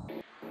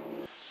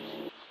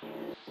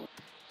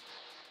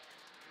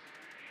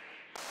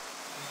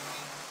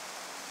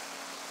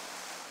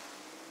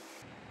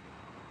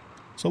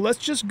 So let's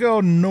just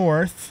go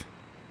north,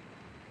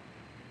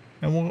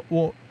 and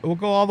we'll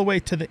go all the way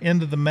to the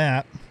end of the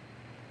map.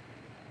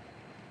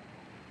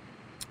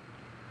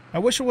 I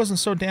wish it wasn't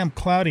so damn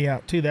cloudy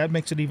out too. That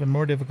makes it even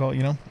more difficult,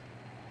 you know.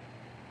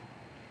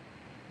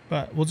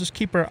 But we'll just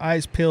keep our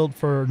eyes peeled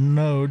for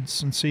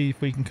nodes and see if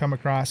we can come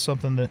across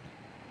something that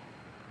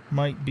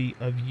might be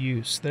of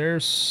use.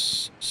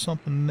 There's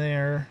something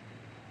there.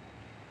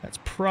 That's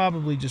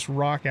probably just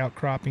rock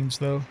outcroppings,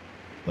 though.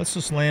 Let's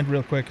just land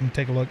real quick and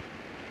take a look.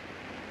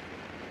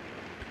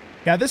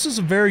 Yeah, this is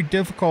a very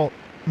difficult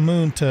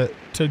moon to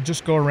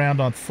just go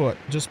around on foot,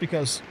 just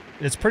because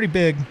it's pretty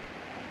big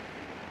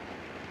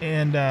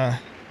and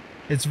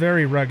it's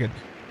very rugged.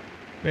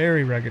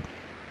 Very rugged.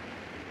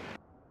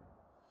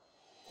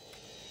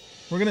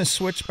 We're going to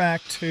switch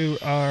back to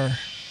our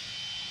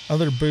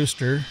other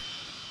booster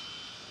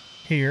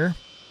here.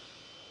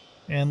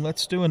 And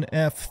let's do an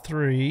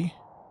F3.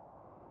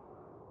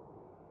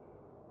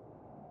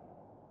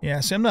 Yeah,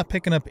 see, I'm not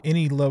picking up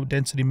any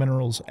low-density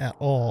minerals at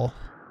all.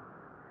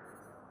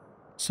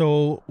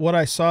 So what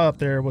I saw up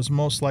there was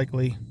most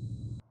likely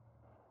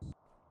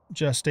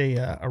just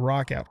a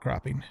rock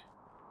outcropping.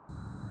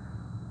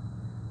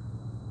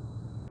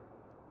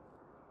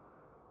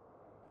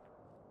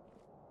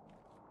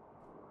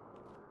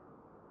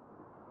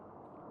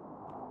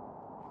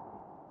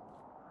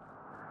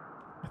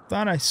 I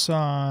thought I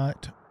saw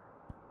it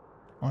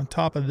on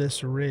top of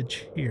this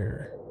ridge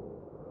here.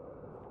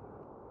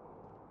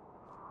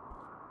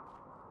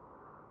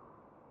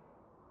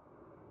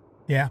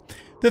 Yeah.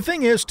 The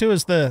thing is, too,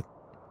 is the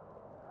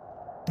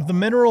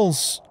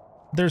minerals,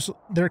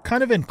 they're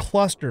kind of in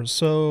clusters,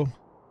 so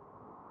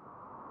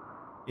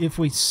if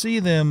we see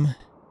them,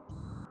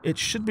 it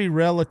should be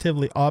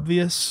relatively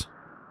obvious,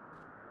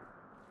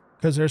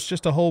 because there's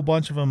just a whole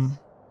bunch of them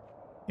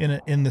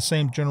in the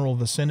same general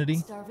vicinity.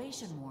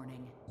 Starvation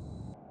warning.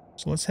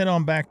 So let's head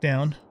on back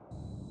down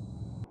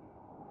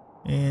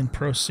and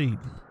proceed.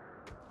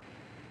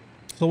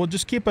 So we'll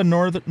just keep a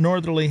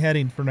northerly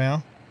heading for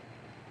now.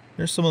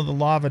 There's some of the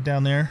lava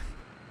down there.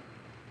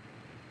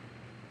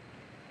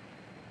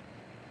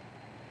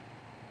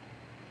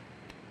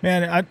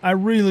 Man, I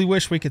really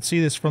wish we could see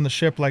this from the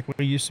ship like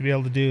we used to be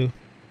able to do.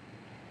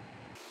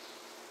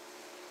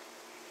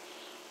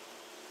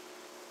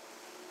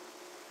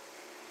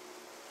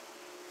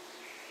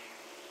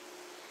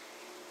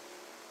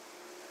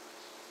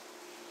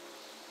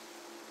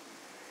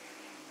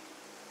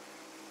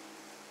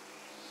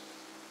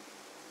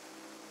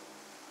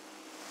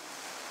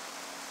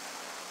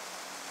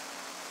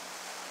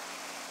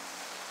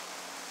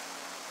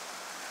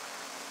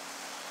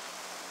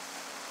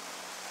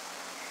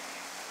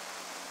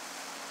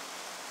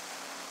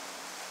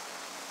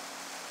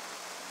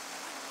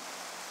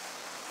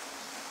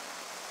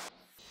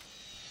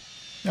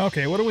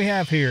 Okay, what do we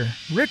have here?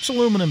 Rich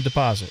aluminum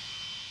deposit.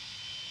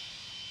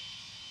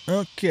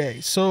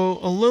 Okay, so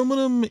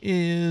aluminum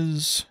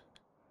is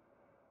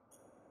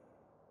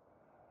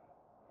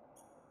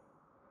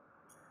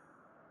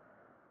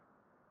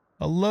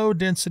a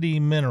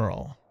low-density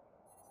mineral.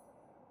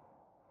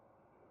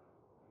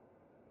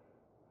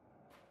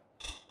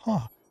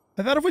 Huh.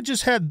 I thought if we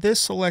just had this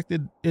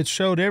selected, it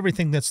showed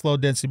everything that's low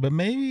density, but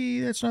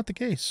maybe that's not the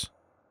case.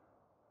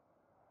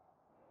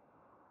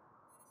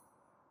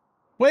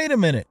 Wait a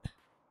minute.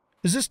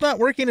 Is this not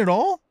working at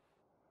all?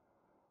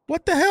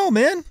 What the hell,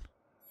 man?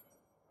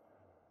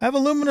 I have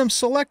aluminum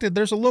selected.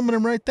 There's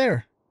aluminum right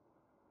there.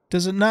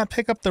 Does it not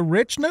pick up the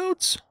rich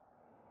nodes?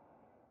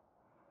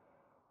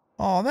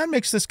 Oh, that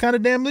makes this kind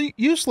of damn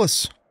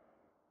useless.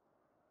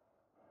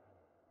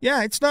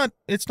 Yeah, it's not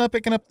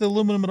picking up the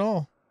aluminum at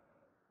all.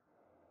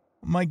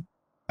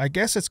 I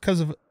guess it's because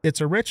of it's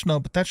a rich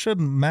node, but that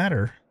shouldn't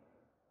matter.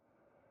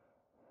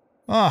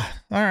 Ah,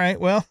 all right,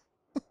 well.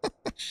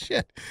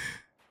 Shit.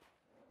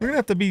 We're gonna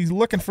have to be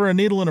looking for a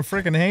needle in a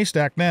freaking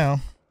haystack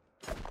now.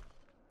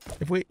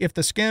 If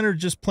the scanner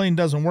just plain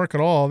doesn't work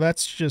at all,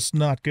 that's just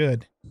not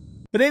good.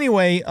 But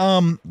anyway,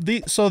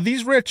 so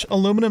these rich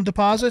aluminum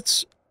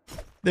deposits,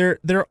 they're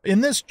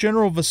in this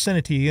general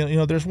vicinity. You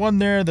know, there's one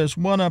there, there's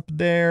one up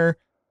there,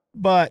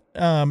 but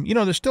you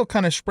know, they're still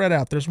kind of spread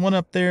out. There's one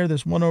up there,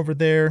 there's one over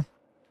there,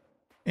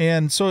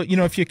 and so you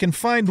know, if you can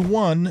find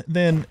one,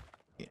 then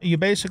you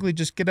basically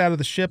just get out of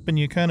the ship and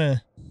you kind of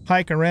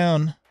hike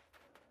around.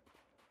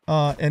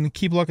 And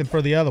keep looking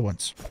for the other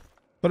ones.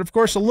 But of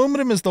course,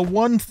 aluminum is the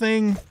one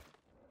thing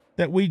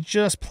that we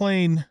just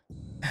plain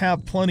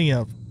have plenty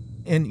of.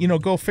 And, you know,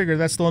 go figure,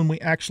 that's the one we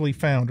actually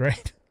found,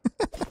 right?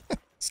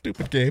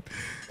 Stupid game.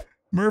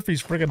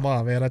 Murphy's friggin'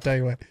 law, man, I tell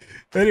you what.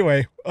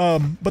 Anyway,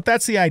 but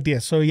that's the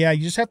idea. So, yeah,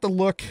 you just have to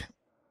look,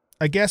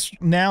 I guess,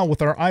 now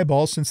with our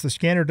eyeballs, since the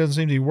scanner doesn't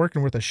seem to be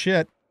working worth a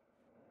shit,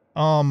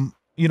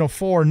 you know,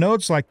 for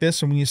nodes like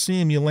this, and when you see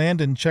them, you land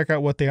and check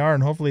out what they are,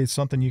 and hopefully it's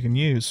something you can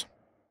use.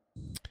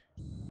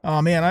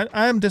 Oh man,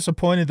 I'm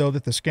disappointed though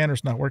that the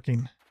scanner's not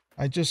working.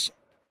 I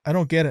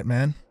don't get it,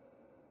 man.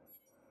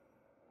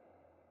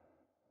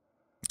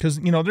 Because,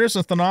 you know, there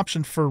isn't an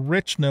option for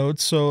rich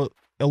nodes, so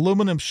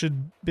aluminum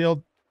should be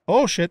able...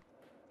 Oh, shit.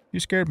 You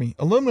scared me.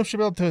 Aluminum should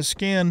be able to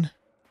scan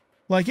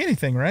like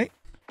anything, right?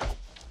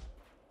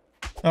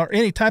 Or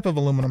any type of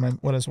aluminum,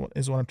 what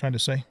I'm trying to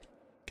say.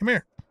 Come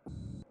here.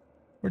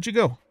 Where'd you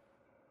go?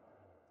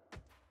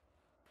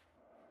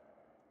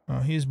 Oh,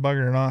 he's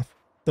buggering off.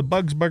 The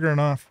bug's buggering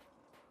off.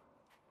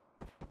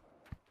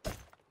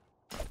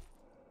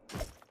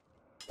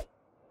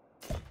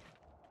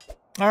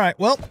 All right,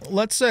 well,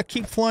 let's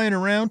keep flying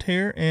around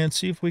here and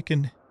see if we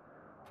can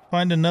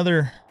find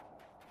another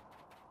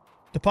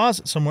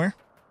deposit somewhere.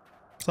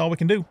 That's all we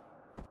can do.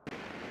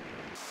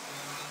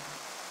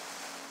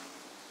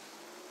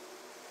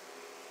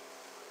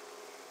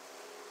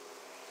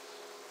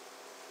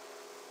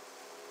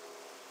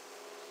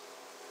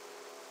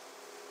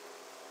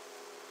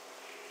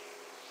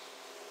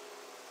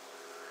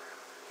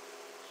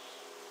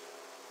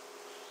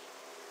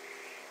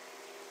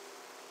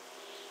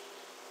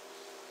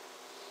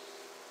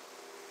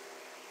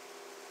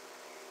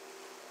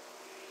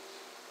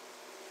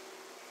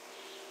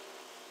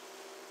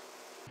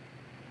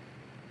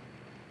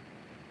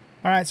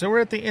 All right, so we're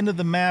at the end of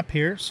the map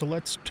here, so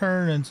let's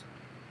turn and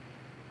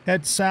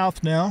head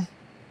south now.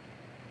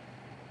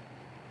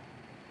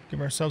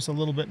 Give ourselves a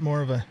little bit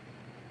more of a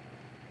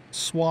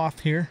swath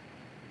here.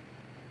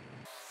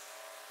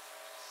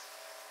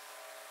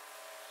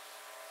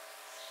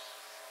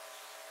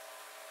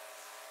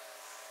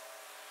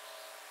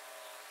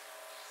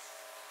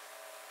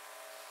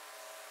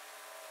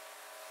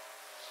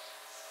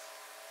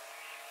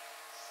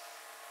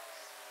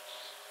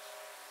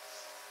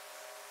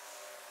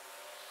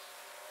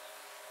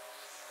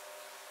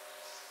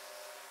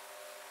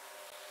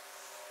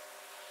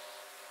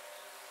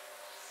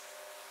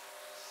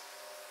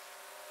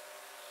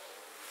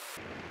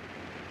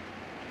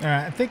 All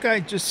right, I think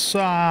I just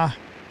saw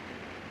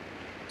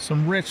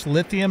some rich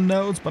lithium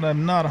nodes, but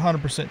I'm not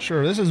 100%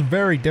 sure. This is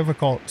very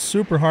difficult,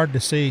 super hard to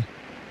see.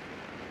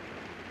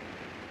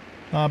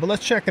 But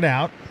let's check it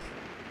out.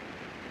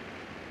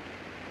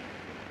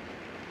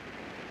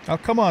 Oh,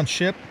 come on,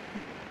 ship.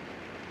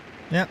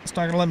 Yeah, it's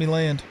not going to let me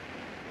land.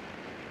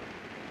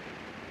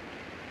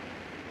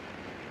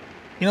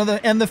 You know,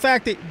 the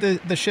fact that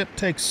the ship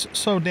takes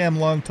so damn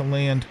long to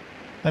land,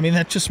 I mean,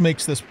 that just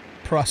makes this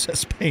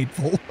process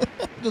painful.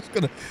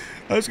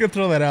 I'm just gonna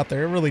throw that out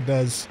there. It really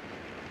does.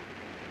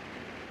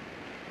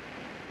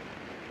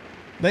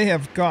 They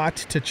have got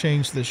to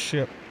change this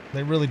ship.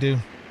 They really do.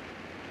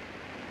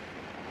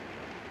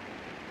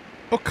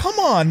 Oh, come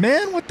on,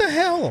 man. What the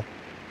hell?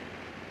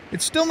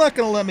 It's still not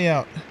gonna let me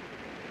out.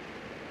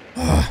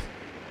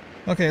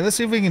 Okay, let's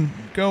see if we can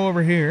go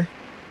over here.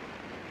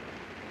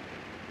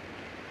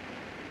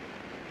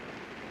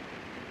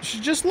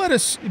 Should just let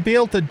us be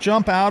able to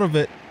jump out of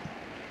it,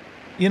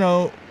 you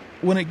know,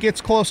 when it gets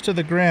close to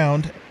the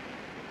ground,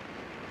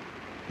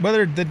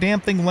 whether the damn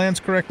thing lands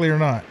correctly or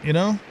not, you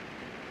know?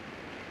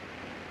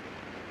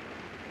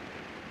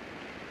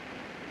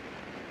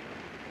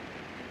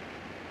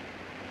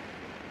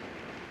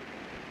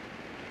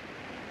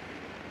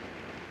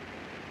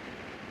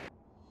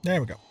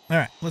 There we go. All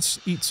right, let's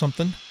eat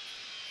something.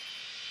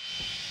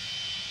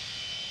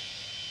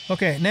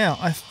 Okay, now,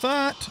 I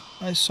thought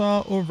I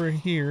saw over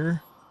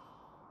here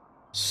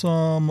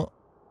some,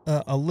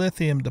 a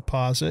lithium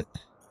deposit.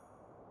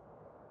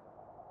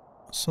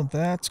 So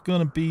that's going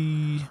to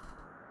be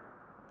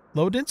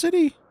low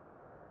density?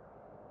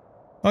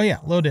 Oh yeah,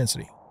 low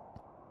density.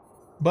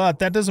 But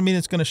that doesn't mean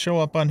it's going to show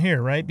up on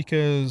here, right?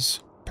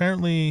 Because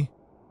apparently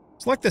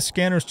it's like the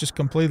scanner's just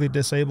completely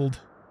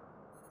disabled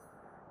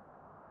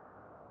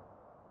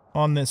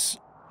on this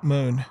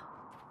moon.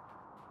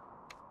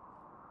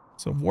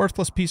 It's a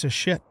worthless piece of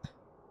shit.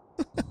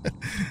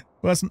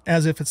 Wasn't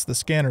as if it's the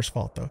scanner's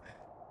fault, though.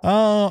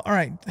 All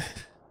right.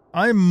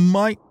 I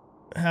might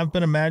have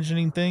been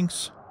imagining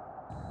things.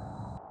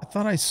 I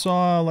thought I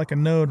saw like a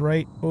node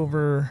right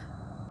over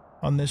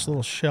on this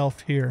little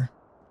shelf here.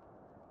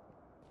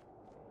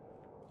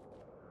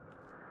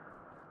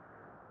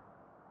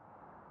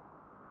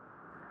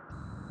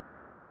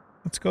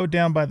 Let's go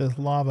down by the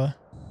lava.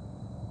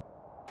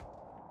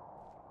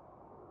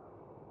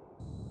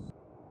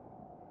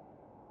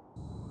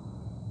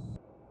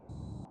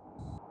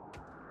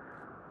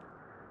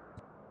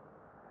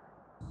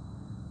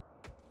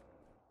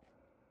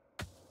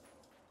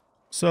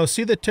 So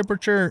see the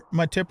temperature,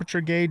 my temperature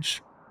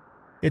gauge?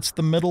 It's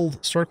the middle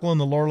circle in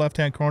the lower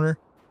left-hand corner.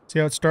 See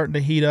how it's starting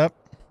to heat up?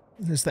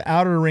 It's the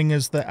outer ring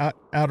is the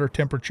outer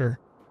temperature.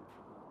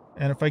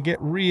 And if I get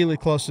really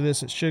close to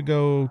this, it should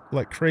go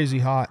like crazy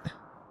hot.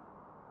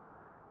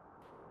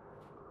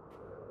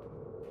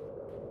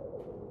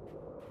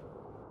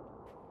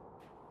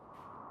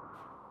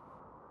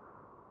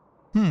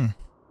 Did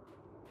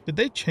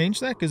they change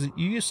that? Because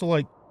you used to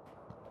like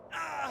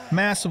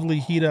massively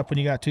heat up when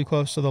you got too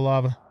close to the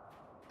lava.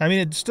 I mean,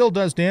 it still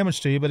does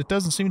damage to you, but it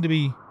doesn't seem to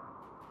be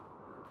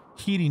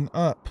heating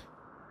up.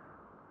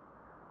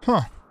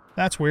 Huh.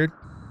 That's weird.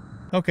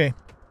 Okay.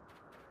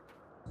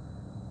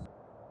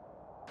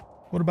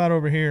 What about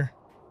over here?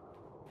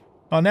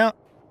 Oh, now...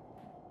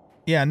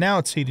 Yeah, now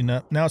it's heating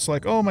up. Now it's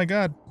like, oh my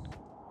god.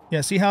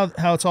 Yeah, see how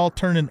it's all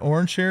turning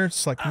orange here?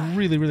 It's like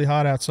really, really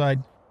hot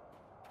outside.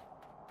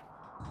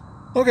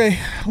 Okay,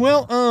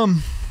 well,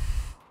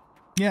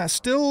 yeah,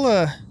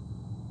 still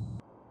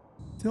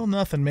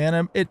nothing,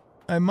 man.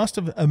 I must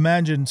have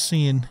imagined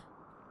seeing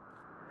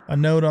a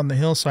node on the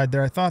hillside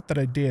there. I thought that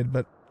I did,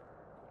 but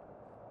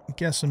I'm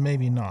guessing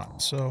maybe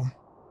not, so...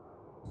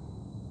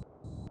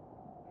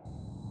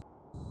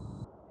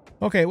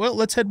 Okay, well,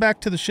 let's head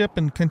back to the ship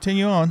and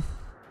continue on.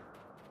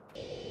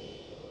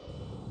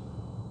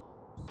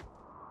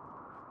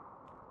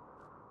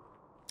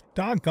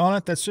 Doggone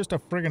it, that's just a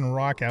friggin'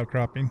 rock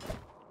outcropping.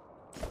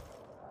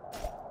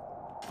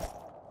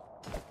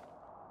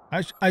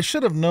 I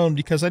should have known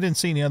because I didn't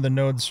see any other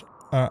nodes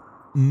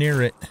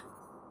near it.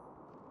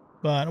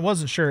 But I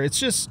wasn't sure.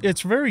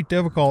 It's very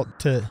difficult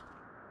to...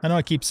 I know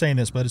I keep saying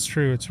this, but it's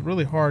true. It's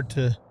really hard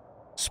to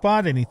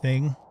spot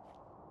anything.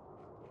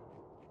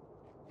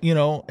 You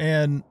know,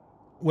 and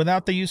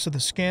without the use of the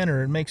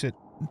scanner, it makes it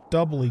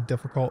doubly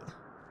difficult.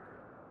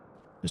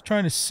 Just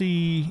trying to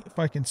see if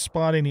I can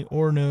spot any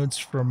ore nodes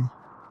from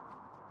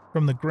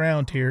the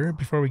ground here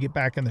before we get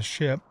back in the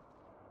ship.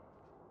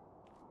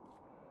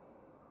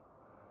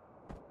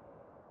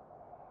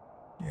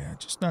 Yeah,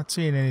 just not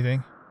seeing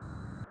anything.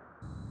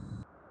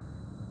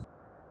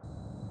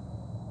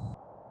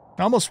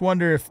 I almost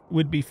wonder if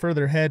we'd be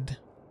further ahead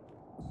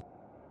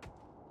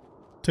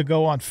to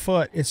go on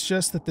foot. It's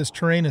just that this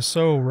terrain is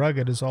so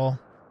rugged is all.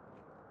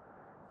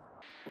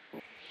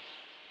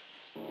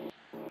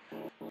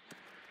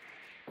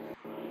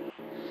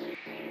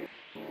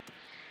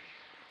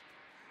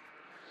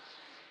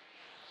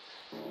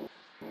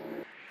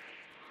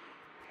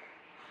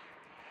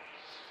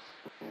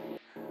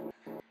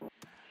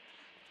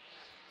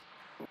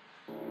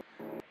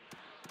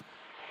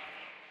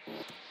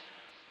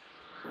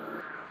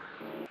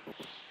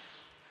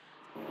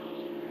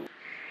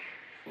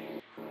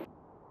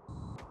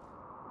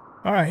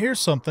 Alright, here's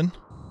something.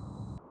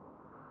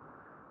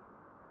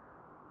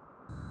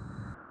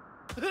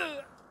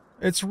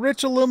 It's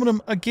rich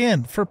aluminum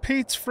again, for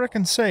Pete's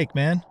frickin' sake,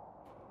 man.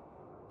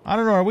 I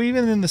don't know, are we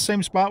even in the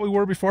same spot we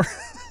were before?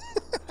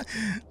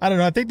 I don't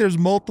know, I think there's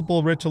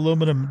multiple rich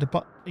aluminum,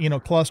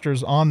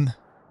 clusters on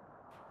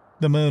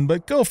the moon,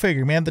 but go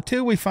figure, man. The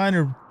two we find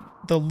are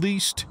the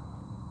least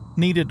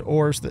needed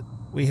ores that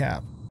we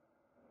have.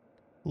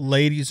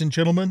 Ladies and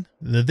gentlemen,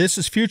 this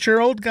is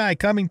future old guy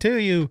coming to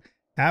you.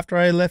 After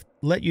I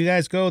let you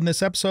guys go in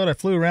this episode, I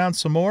flew around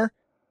some more,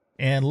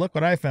 and look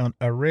what I found,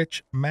 a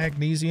rich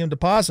magnesium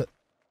deposit.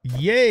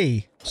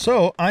 Yay!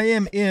 So, I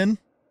am in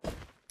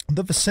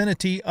the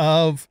vicinity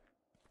of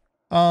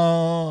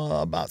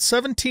about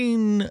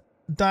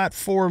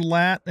 17.4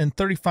 lat and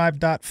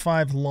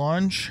 35.5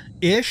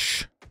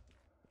 longe-ish,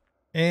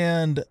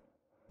 and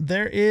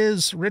there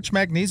is rich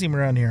magnesium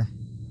around here.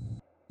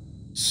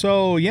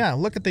 So, yeah,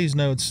 look at these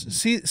nodes.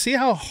 See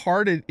how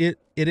hard it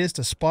is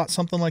to spot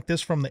something like this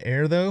from the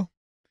air, though?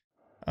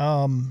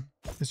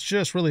 It's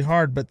just really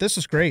hard, but this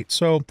is great.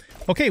 So,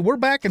 okay, we're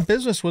back in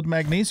business with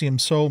magnesium,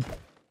 so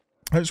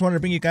I just wanted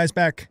to bring you guys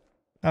back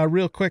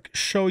real quick,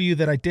 show you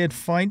that I did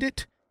find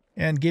it,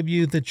 and give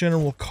you the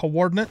general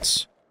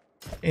coordinates.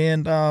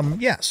 And,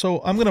 yeah,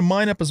 so I'm going to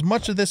mine up as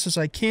much of this as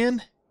I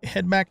can,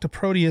 head back to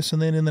Proteus,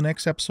 and then in the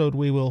next episode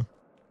we will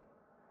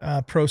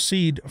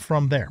proceed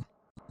from there.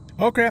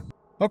 Oh, crap.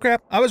 Oh,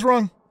 crap. I was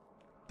wrong.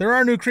 There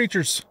are new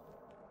creatures.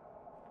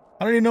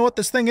 I don't even know what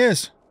this thing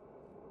is.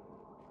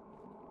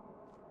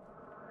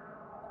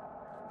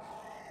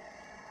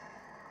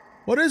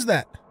 What is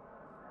that?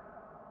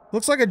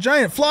 Looks like a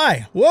giant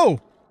fly. Whoa.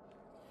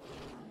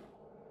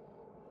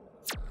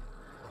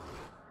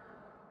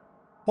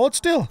 Hold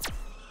still.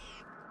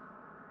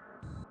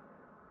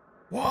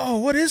 Whoa,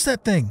 what is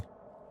that thing?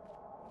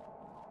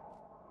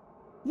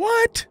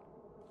 What?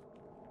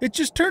 It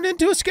just turned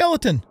into a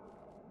skeleton.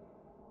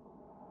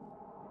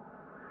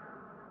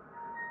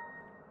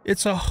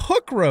 It's a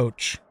hook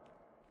roach.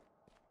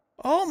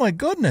 Oh my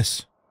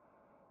goodness.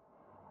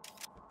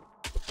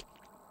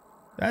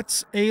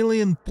 That's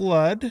alien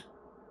blood.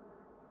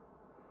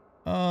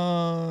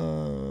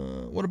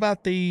 What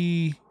about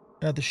the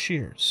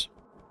shears?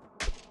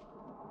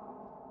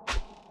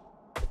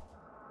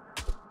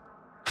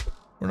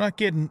 We're not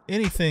getting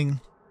anything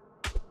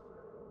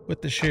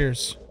with the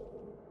shears.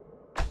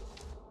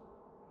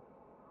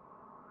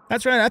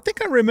 That's right. I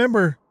think I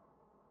remember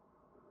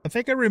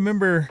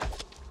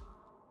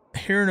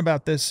hearing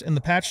about this in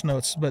the patch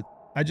notes, but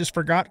I just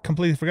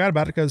completely forgot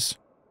about it because,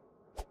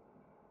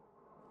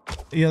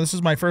 you know, this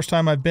is my first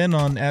time I've been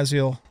on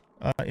Aziel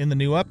in the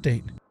new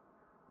update.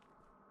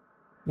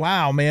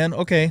 Wow, man.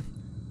 Okay.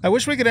 I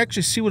wish we could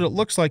actually see what it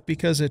looks like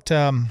because it,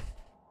 you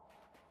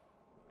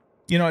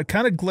know, it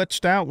kind of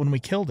glitched out when we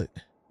killed it.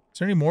 Is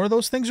there any more of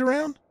those things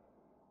around?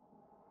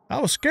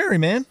 That was scary,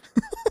 man.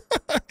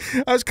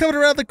 I was coming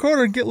around the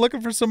corner and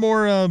looking for some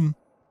more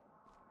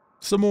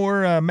some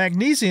more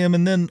magnesium,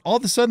 and then all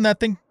of a sudden that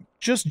thing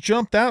just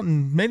jumped out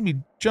and made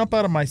me jump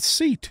out of my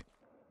seat.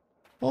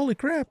 Holy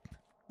crap.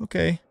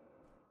 Okay.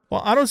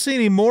 Well, I don't see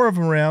any more of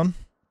them around,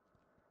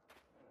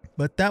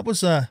 but that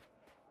was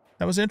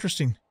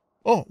interesting.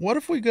 Oh, what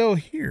if we go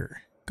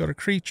here? Go to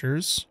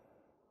creatures.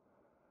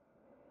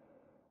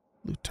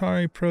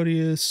 Lutari,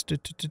 Proteus.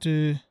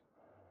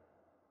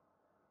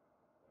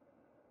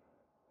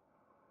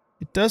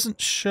 It doesn't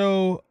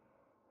show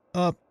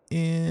up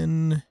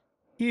in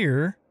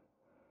here,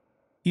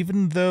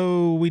 even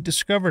though we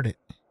discovered it.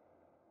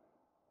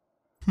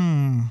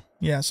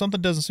 Yeah,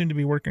 something doesn't seem to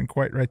be working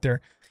quite right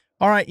there.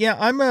 All right, yeah,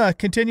 I'm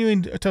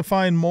continuing to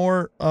find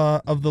more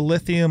of the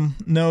lithium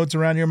nodes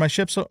around here. My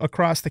ship's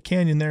across the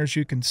canyon there, as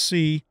you can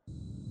see.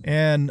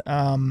 And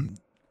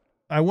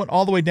I went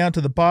all the way down to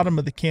the bottom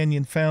of the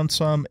canyon, found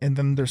some, and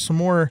then there's some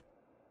more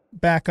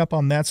back up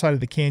on that side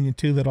of the canyon,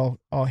 too, that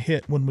I'll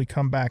hit when we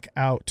come back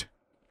out.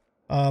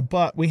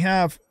 But we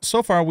have,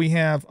 so far, we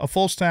have a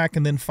full stack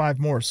and then 5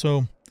 more,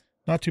 so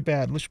not too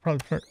bad. We should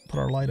probably put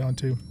our light on,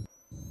 too.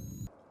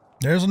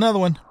 There's another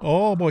one.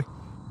 Oh, boy.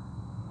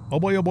 Oh,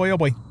 boy, oh, boy, oh,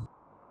 boy.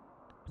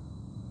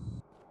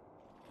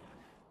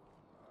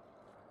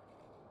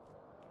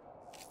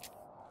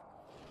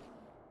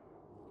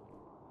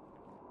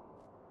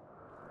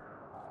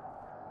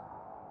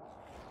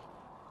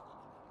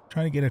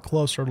 Trying to get a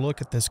closer look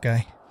at this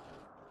guy.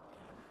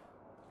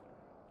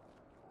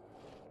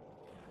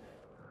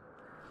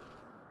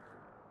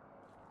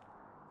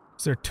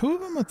 Is there 2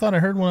 of them? I thought I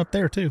heard one up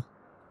there, too.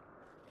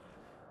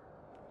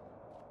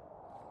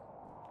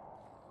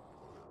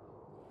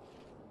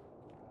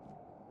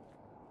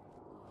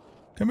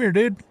 Come here,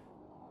 dude.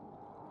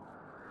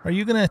 Are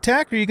you going to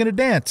attack or are you going to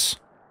dance?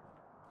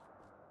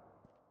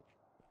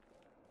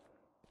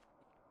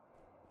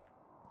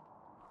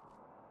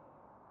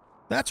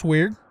 That's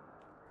weird.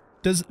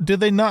 Do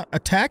they not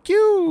attack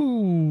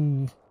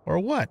you? Or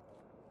what?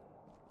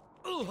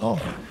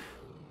 Oh.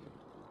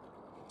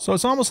 So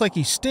it's almost like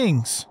he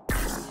stings.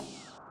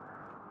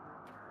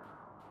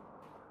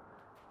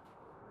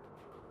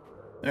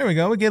 There we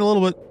go. We get a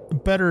little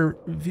bit better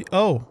view.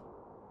 Oh.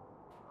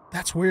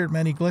 That's weird,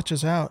 man. He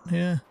glitches out.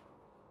 Yeah.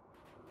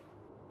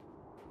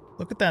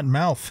 Look at that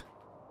mouth.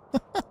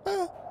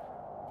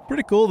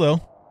 Pretty cool,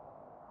 though.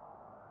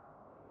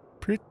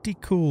 Pretty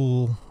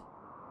cool.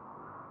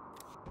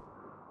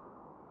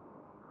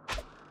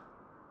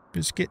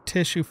 Just get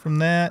tissue from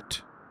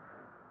that.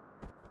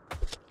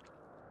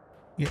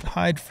 Get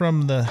hide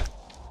from the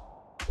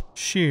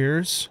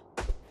shears.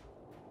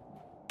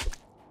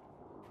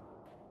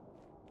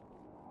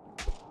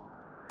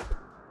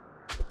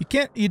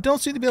 You don't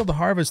seem to be able to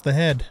harvest the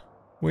head.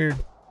 Weird.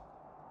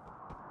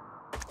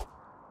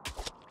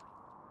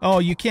 Oh,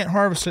 you can't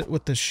harvest it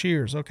with the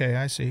shears. Okay,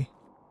 I see.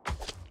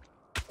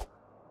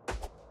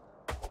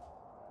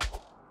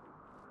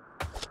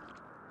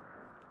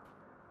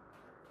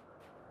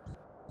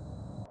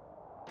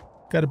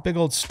 Got a big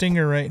old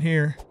stinger right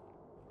here.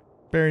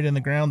 Buried in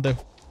the ground, though.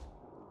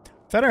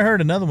 Thought I heard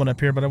another one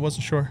up here, but I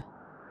wasn't sure.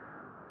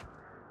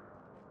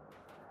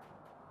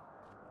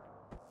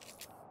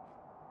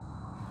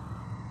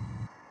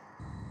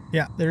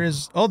 Yeah, there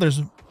is. Oh,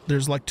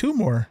 there's like 2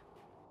 more.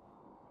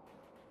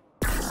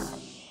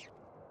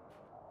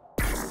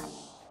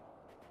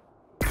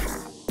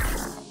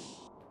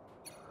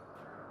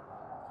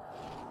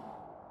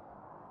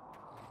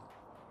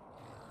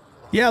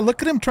 Yeah,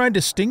 look at him trying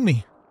to sting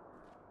me.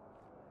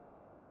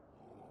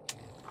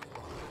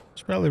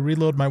 Should probably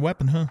reload my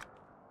weapon, huh?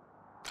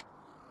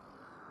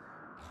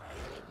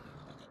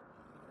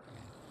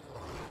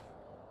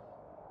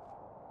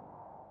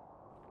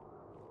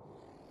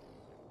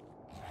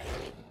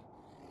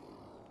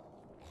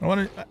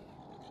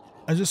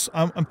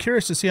 I'm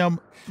curious to see how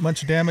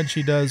much damage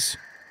he does.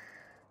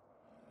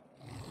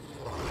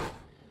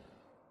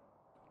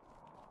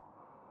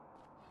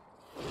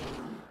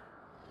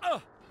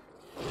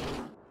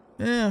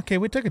 Yeah, okay,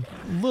 we took a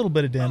little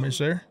bit of damage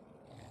there.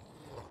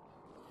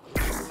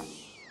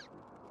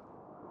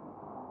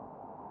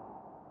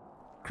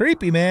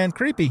 Creepy, man,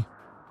 creepy.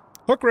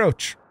 Hook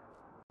roach.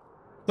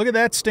 Look at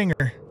that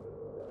stinger.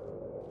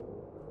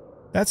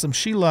 That's some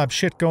Shelob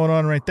shit going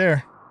on right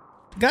there.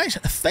 Guys,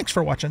 thanks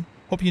for watching.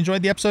 Hope you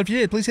enjoyed the episode. If you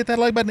did, please hit that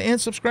like button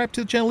and subscribe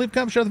to the channel. Leave a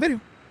comment, share the video.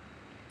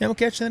 And we'll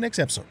catch you in the next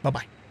episode.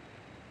 Bye-bye.